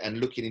giving me and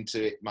looking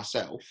into it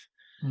myself,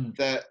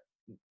 that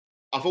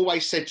I've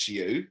always said to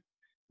you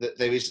that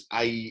there is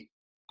a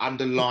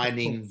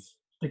underlining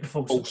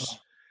force.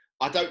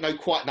 I don't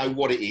quite know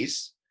what it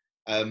is,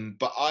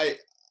 but I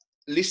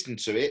listened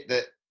to it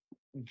that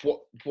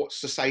what's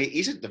to say it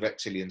isn't the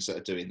reptilians that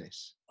are doing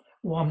this?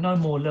 Well, I'm no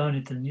more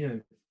learned than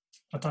you.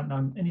 I don't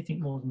know anything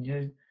more than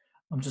you.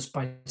 I'm just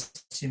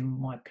basing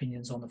my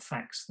opinions on the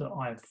facts that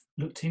I've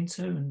looked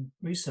into and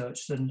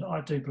researched, and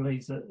I do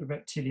believe that the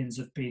reptilians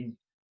have been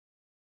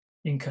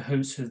in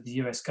cahoots with the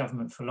US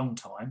government for a long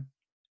time.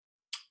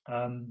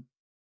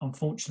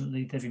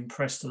 Unfortunately, they've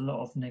impressed a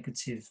lot of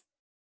negative.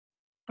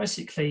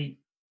 Basically,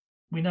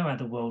 we know how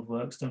the world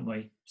works, don't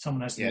we?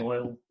 Someone has the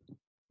oil,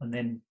 and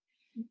then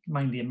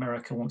mainly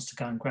America wants to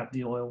go and grab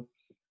the oil.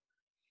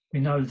 We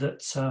know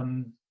that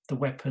the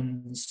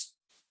weapons,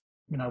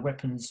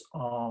 weapons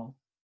are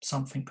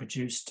something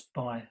produced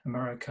by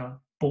America,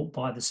 bought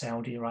by the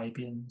Saudi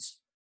Arabians,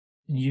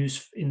 and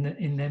used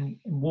in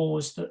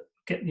wars that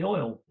get the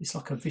oil. It's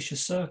like a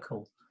vicious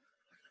circle.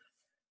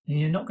 And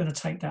you're not going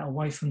to take that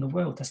away from the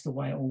world. That's the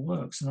way it all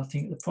works. And I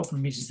think the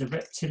problem is the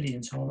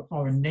reptilians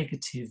are a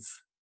negative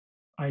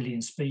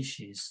alien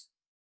species,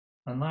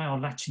 and they are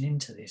latching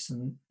into this,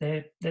 and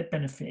they're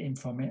benefiting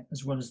from it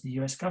as well as the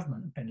US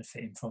government are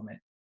benefiting from it.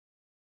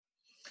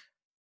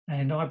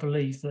 And I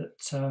believe that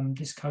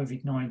this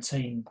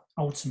COVID-19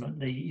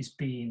 ultimately is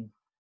being,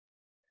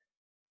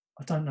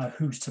 I don't know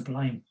who's to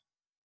blame,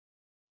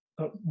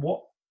 but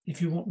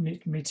if you want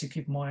me to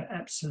give my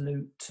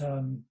absolute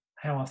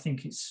how I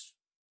think it's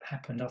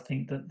happened, I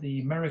think that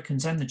the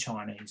Americans and the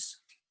Chinese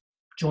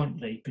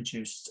jointly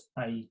produced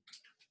a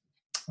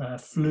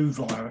flu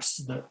virus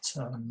that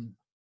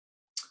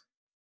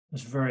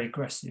was very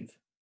aggressive.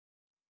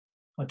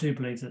 I do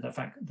believe that the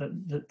fact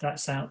that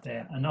that's out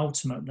there, and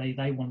ultimately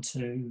they want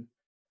to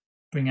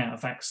bring out a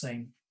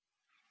vaccine.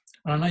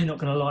 And I know you're not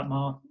going to like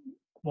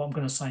what I'm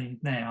going to say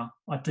now.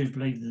 I do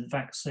believe that the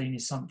vaccine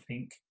is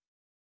something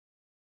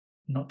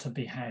not to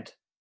be had.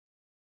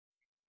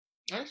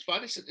 That's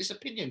fine. It's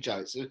opinion,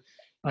 Joe.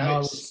 I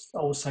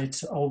will say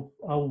it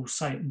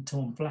until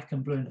I'm black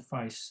and blue in the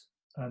face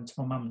to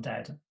my mum and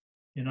dad.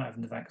 You're not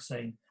having the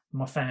vaccine.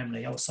 My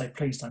family, I will say,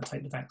 please don't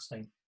take the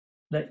vaccine.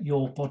 Let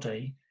your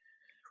body,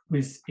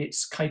 with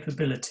its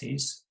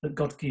capabilities that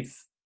God gave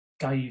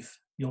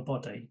your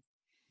body,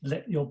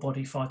 let your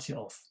body fight it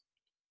off.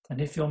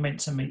 And if you're meant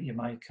to meet your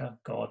maker,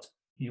 God,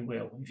 you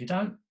will. If you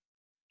don't,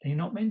 then you're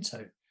not meant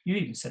to. You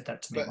even said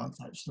that to me once,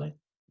 actually.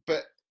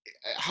 But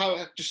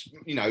how? Just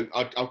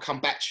I'll come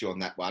back to you on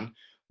that one.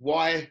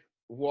 Why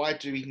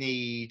do we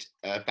need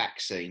a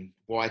vaccine?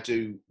 Why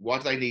do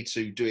they need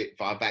to do it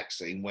via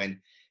vaccine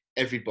when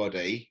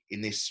everybody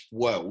in this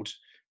world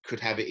could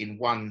have it in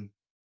one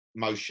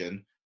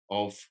motion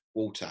of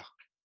water?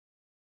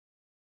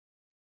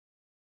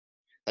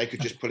 They could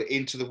just put it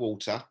into the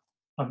water.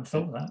 I haven't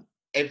thought of that.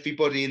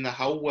 Everybody in the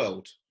whole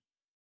world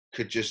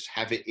could just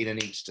have it in an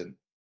instant.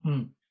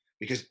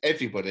 Because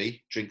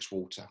everybody drinks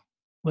water.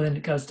 Well, then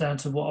it goes down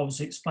to what I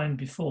was explaining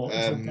before.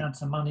 It's all down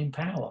to money and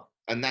power.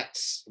 And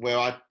that's where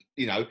I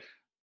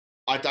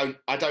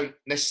don't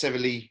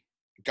necessarily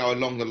go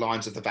along the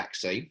lines of the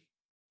vaccine.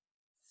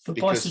 But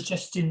by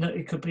suggesting that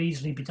it could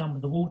easily be done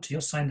with the water,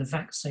 you're saying the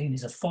vaccine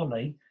is a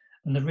folly,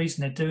 and the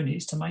reason they're doing it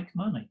is to make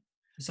money.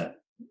 Is that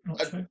not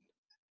true?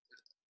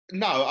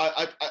 No,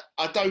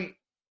 I don't.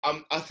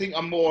 I think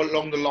I'm more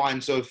along the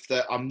lines of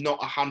that. I'm not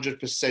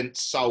 100%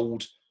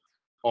 sold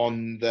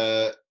on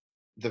the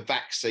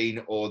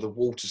vaccine or the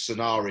water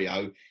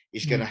scenario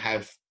is going to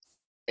have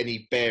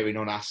any bearing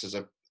on us as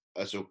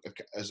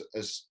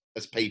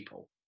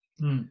people.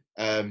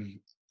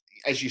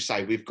 As you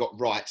say, we've got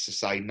rights to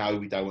say no,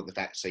 we don't want the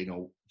vaccine,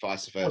 or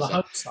vice versa. Well, I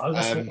hope so.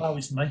 That's what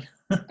worries me.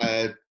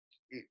 I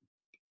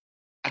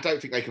don't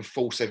think they can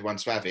force everyone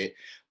to have it,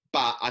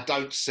 but I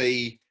don't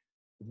see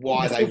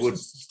why they would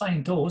stay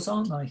indoors,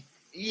 aren't they?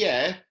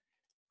 Yeah,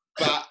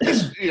 but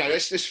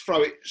let's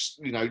throw it.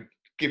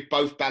 Give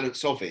both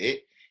balance of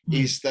it.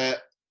 Is that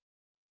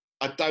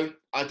I don't.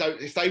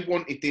 If they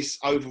wanted this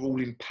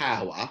overall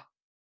power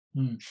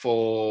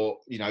for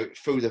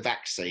through the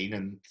vaccine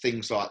and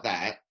things like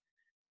that,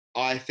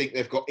 I think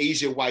they've got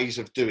easier ways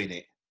of doing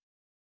it.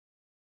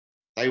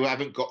 They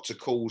haven't got to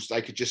cause.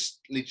 They could just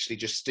literally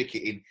just stick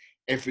it in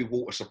every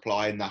water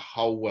supply in the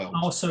whole world.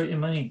 Oh, I see what you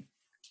mean.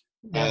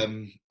 Yeah.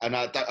 And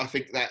I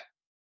think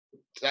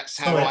that's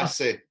how I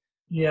see it.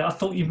 Yeah, I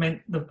thought you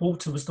meant the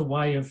water was the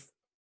way of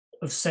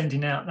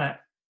sending out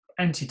that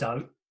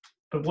antidote.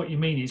 But what you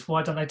mean is,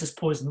 why don't they just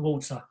poison the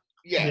water?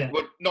 Yeah.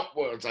 Well, not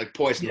what they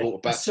poison the water,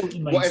 but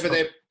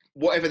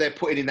whatever they're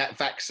putting in that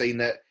vaccine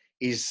that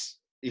is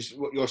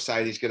what you're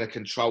saying is going to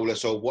control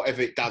us, or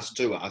whatever it does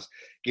to us,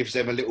 gives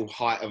them a little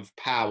height of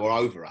power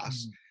over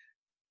us.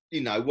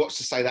 What's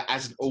to say that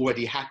hasn't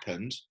already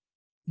happened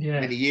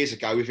many years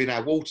ago within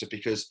our water?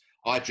 Because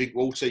I drink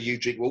water, you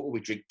drink water,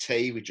 we drink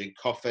tea, we drink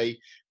coffee.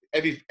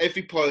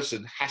 Every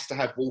person has to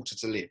have water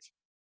to live.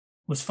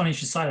 Well, it's funny you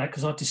should say that,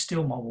 because I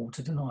distill my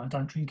water, don't I? I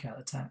don't drink out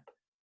of the tap.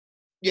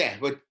 Yeah,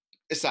 but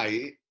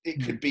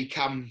it could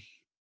become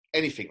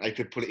anything. They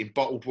could put it in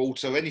bottled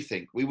water or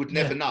anything. We would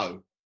never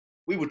know.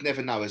 We would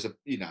never know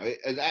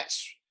and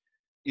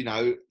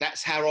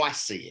that's how I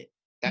see it.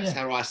 That's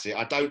how I see it.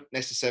 I don't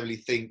necessarily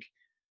think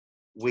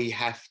we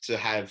have to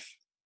have,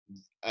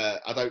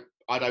 I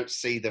don't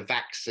see the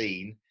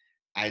vaccine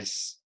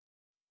as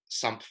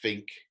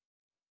something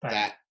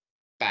that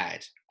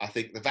bad. I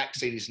think the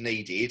vaccine is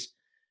needed.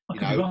 I You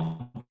could be know,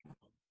 wrong.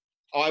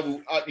 I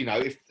will. You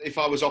know, if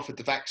I was offered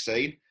the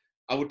vaccine,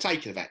 I would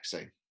take the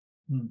vaccine.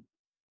 Mm.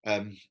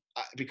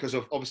 Because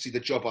of obviously the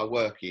job I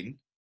work in,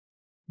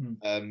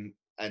 Mm.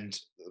 and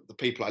the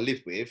people I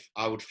live with,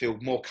 I would feel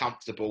more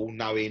comfortable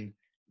knowing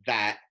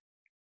that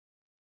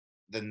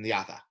than the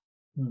other.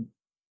 Mm.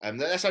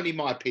 That's only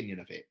my opinion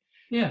of it.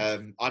 Yeah,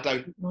 I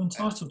don't. you're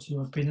entitled to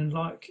your opinion,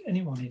 like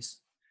anyone is.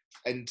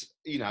 And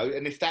you know,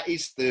 and if that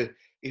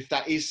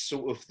is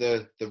sort of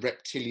the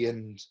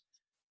reptilian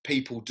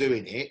people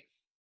doing it,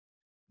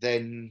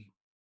 then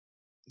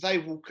they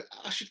will.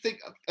 I should think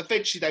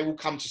eventually they will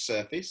come to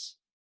surface.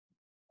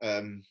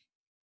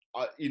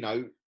 You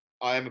know,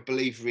 I am a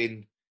believer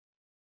in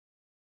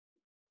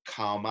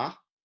karma,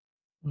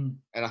 Mm.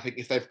 and I think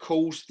if they've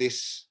caused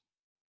this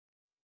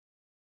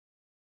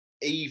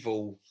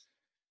evil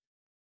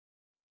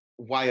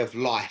way of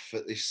life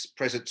at this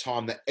present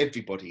time that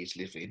everybody is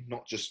living,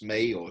 not just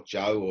me or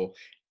Joe or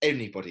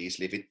anybody is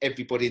living,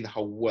 everybody in the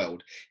whole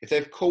world, if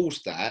they've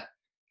caused that,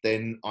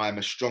 then I am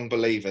a strong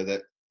believer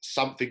that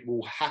something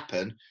will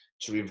happen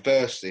to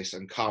reverse this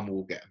and karma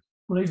will get them.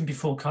 Well, even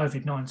before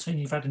COVID-19,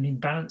 you've had an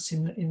imbalance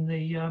in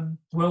the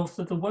wealth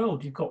of the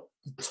world. You've got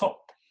the top.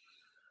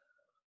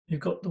 You've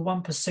got the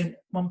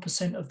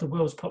 1% of the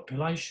world's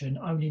population,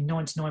 only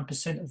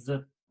 99% of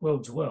the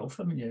world's wealth,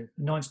 haven't you?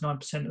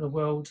 99% of the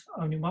world,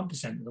 only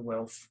 1% of the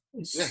wealth.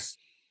 Yeah.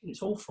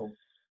 It's awful.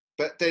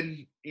 But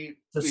then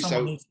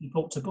Someone needs to be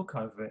brought to book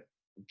over it.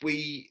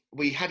 We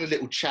had a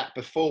little chat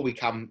before we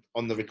come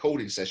on the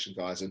recording session,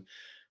 guys, and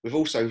we've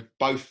also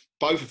both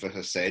of us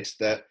have said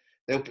that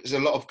there's a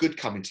lot of good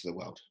coming to the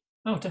world.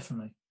 Oh,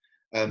 definitely.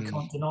 You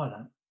can't deny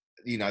that.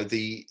 You know,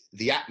 the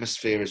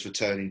atmosphere is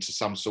returning to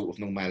some sort of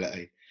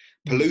normality.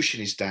 Pollution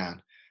is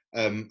down.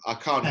 I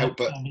can't help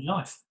but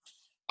life.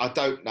 I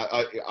don't know.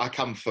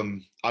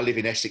 I live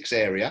in Essex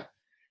area,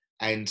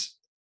 and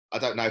I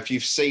don't know if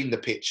you've seen the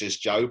pictures,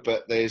 Joe,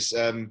 but there's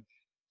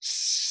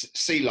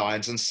sea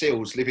lions and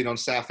seals living on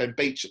Southend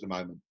Beach at the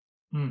moment.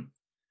 Mm.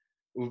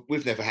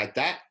 We've never had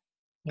that.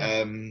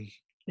 Yeah.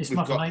 It's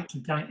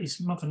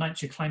Mother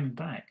Nature claiming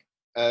back.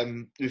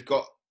 We've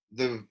got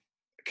the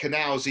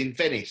canals in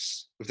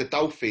Venice with the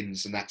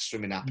dolphins and that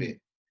swimming up it.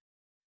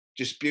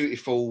 Just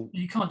beautiful.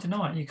 You can't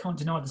deny it. You can't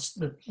deny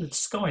the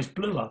sky is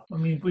bluer. I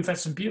mean, we've had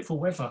some beautiful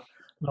weather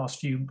last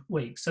few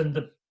weeks, and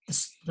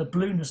the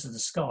blueness of the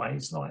sky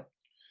is like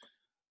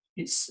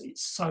it's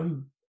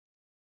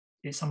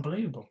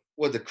unbelievable.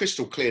 Well, the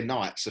crystal clear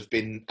nights have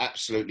been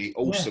absolutely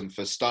awesome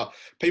for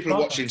people are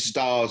watching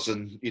stars,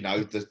 and you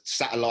know the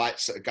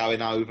satellites that are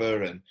going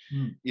over, and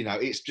you know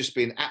it's just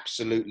been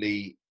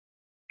absolutely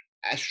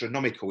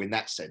astronomical in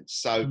that sense.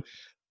 So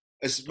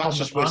as much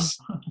as we're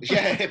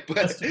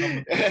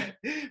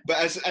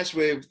but as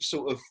we've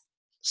sort of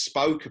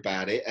spoke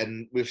about it,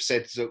 and we've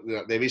said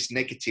that there is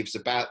negatives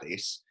about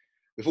this,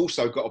 we've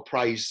also got to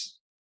praise,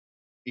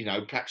 you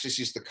know, perhaps this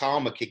is the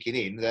karma kicking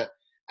in, that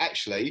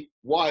actually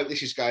while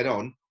this is going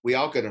on, we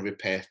are going to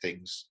repair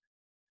things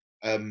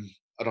on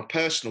a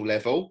personal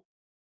level.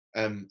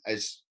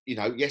 As you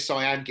know, yes,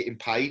 I am getting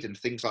paid and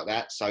things like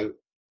that, so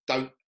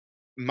don't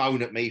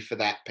moan at me for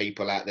that,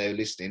 people out there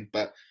listening,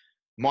 but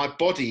my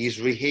body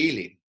is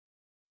re-healing.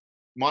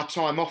 My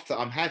time off that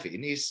I'm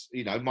having is,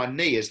 you know, my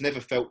knee has never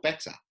felt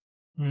better.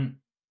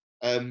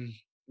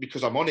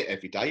 Because I'm on it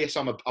every day. Yes,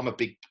 I'm a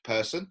big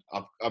person.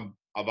 I'm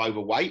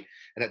overweight,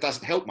 and it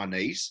doesn't help my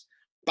knees,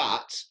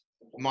 but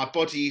my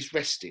body is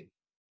resting.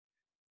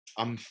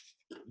 I'm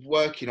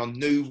working on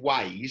new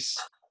ways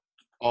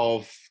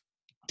of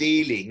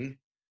dealing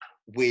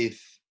with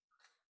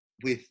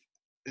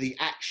the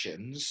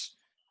actions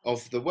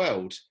of the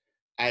world,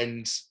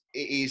 and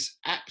it is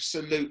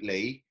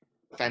absolutely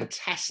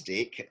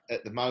fantastic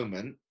at the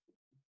moment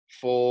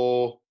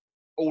for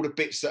all the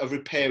bits that are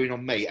repairing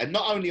on me, and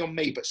not only on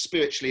me but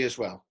spiritually as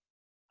well.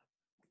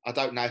 I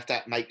don't know if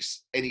that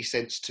makes any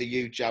sense to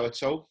you, Joe,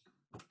 at all.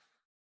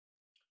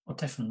 Well,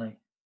 definitely,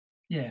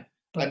 yeah.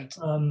 But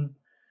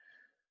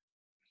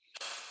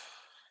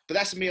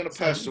that's me on a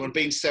personal and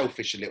being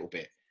selfish a little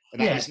bit,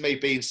 and that is me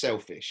being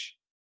selfish.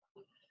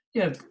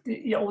 Yeah,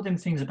 all them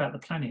things about the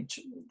planet,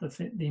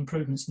 the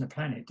improvements in the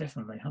planet,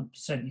 definitely,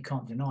 100%. You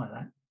can't deny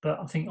that. But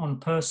I think on a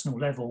personal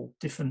level,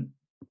 different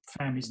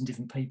families and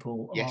different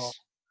people are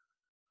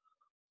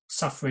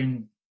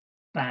suffering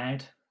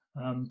bad.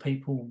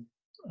 People,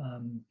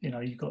 you know,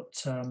 you've got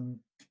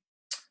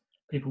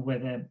people where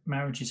their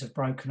marriages have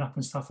broken up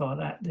and stuff like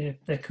that.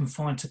 They're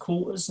confined to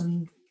quarters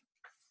and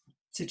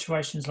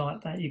situations like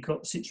that. You've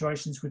got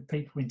situations with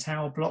people in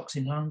tower blocks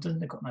in London.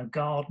 They've got no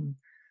garden.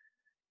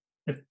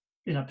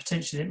 You know,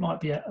 potentially it might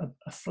be a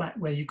flat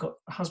where you've got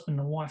a husband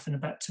and a wife and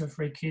about 2 or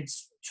 3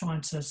 kids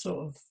trying to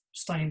sort of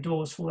stay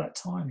indoors for that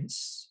time.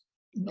 It's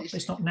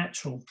not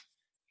natural.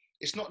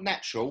 It's not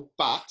natural,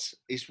 but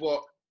it's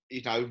what,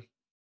 you know,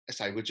 I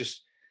say,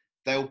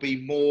 they'll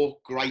be more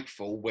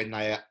grateful when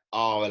they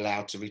are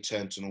allowed to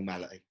return to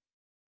normality.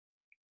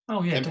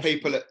 Oh yeah. Then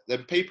people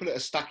that are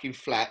stuck in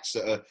flats,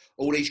 that are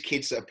all these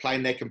kids that are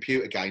playing their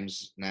computer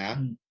games now.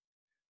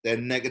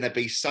 then they're going to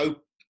be so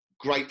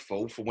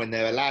grateful for when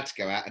they're allowed to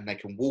go out and they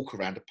can walk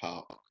around a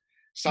park.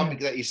 Something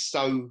that is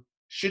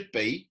should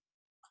be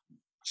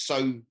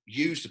so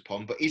used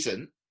upon, but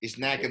isn't, is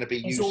now going to be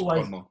used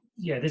upon more.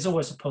 Yeah, there's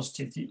always a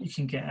positive that you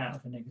can get out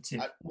of a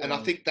negative. And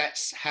I think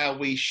that's how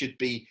we should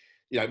be,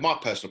 my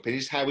personal opinion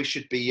is how we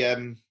should be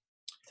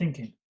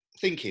thinking.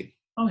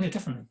 Oh, yeah,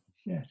 definitely.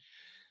 Yeah.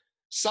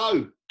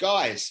 So,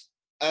 guys,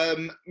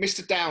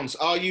 Mr. Downs,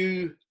 are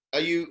you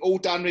all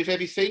done with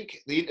everything?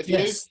 The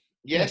interview?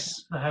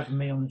 Yes. For having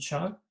me on the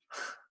show.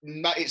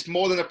 It's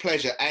more than a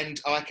pleasure, and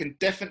I can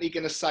definitely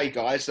going to say,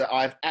 guys, that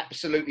I've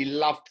absolutely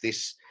loved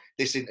this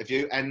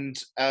interview, and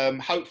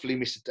hopefully,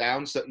 Mr.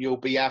 Downs, that you'll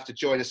be able to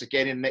join us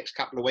again in the next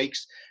couple of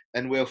weeks,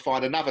 and we'll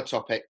find another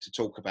topic to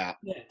talk about.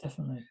 Yeah,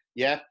 definitely.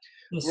 Yeah,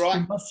 it's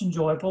been most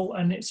enjoyable,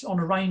 and it's on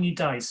a rainy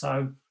day,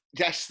 so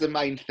that's the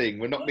main thing.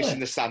 We're not missing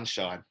the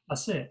sunshine.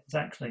 That's it,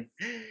 exactly.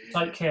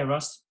 Take care,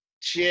 Russ.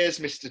 Cheers,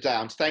 Mr.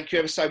 Downs. Thank you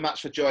ever so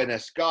much for joining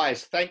us.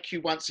 Guys, thank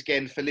you once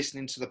again for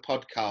listening to the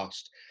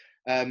podcast.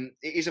 It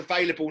is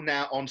available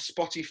now on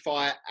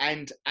Spotify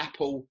and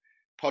Apple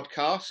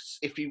Podcasts.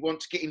 If you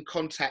want to get in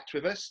contact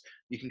with us,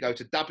 you can go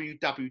to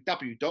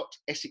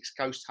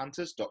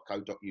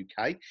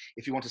www.essexghosthunters.co.uk.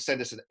 If you want to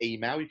send us an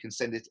email, you can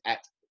send it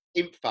at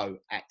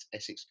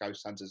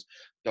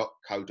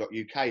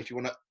info@essexghosthunters.co.uk. If you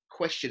want to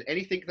question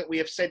anything that we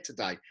have said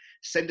today,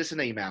 send us an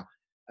email.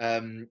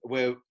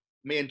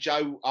 Me and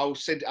Joe, I'll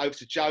send it over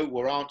to Joe,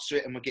 we'll answer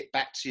it and we'll get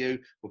back to you.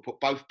 We'll put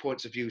both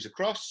points of views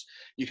across.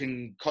 You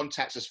can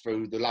contact us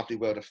through the lovely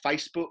world of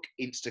Facebook,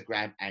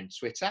 Instagram and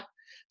Twitter.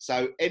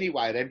 So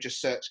anyway, then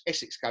just search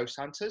Essex Ghost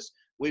Hunters.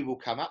 We will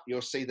come up.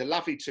 You'll see the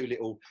lovely two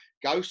little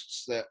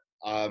ghosts that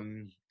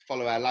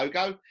follow our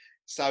logo.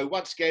 So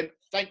once again,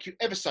 thank you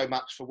ever so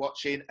much for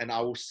watching, and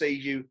I will see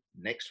you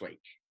next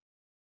week.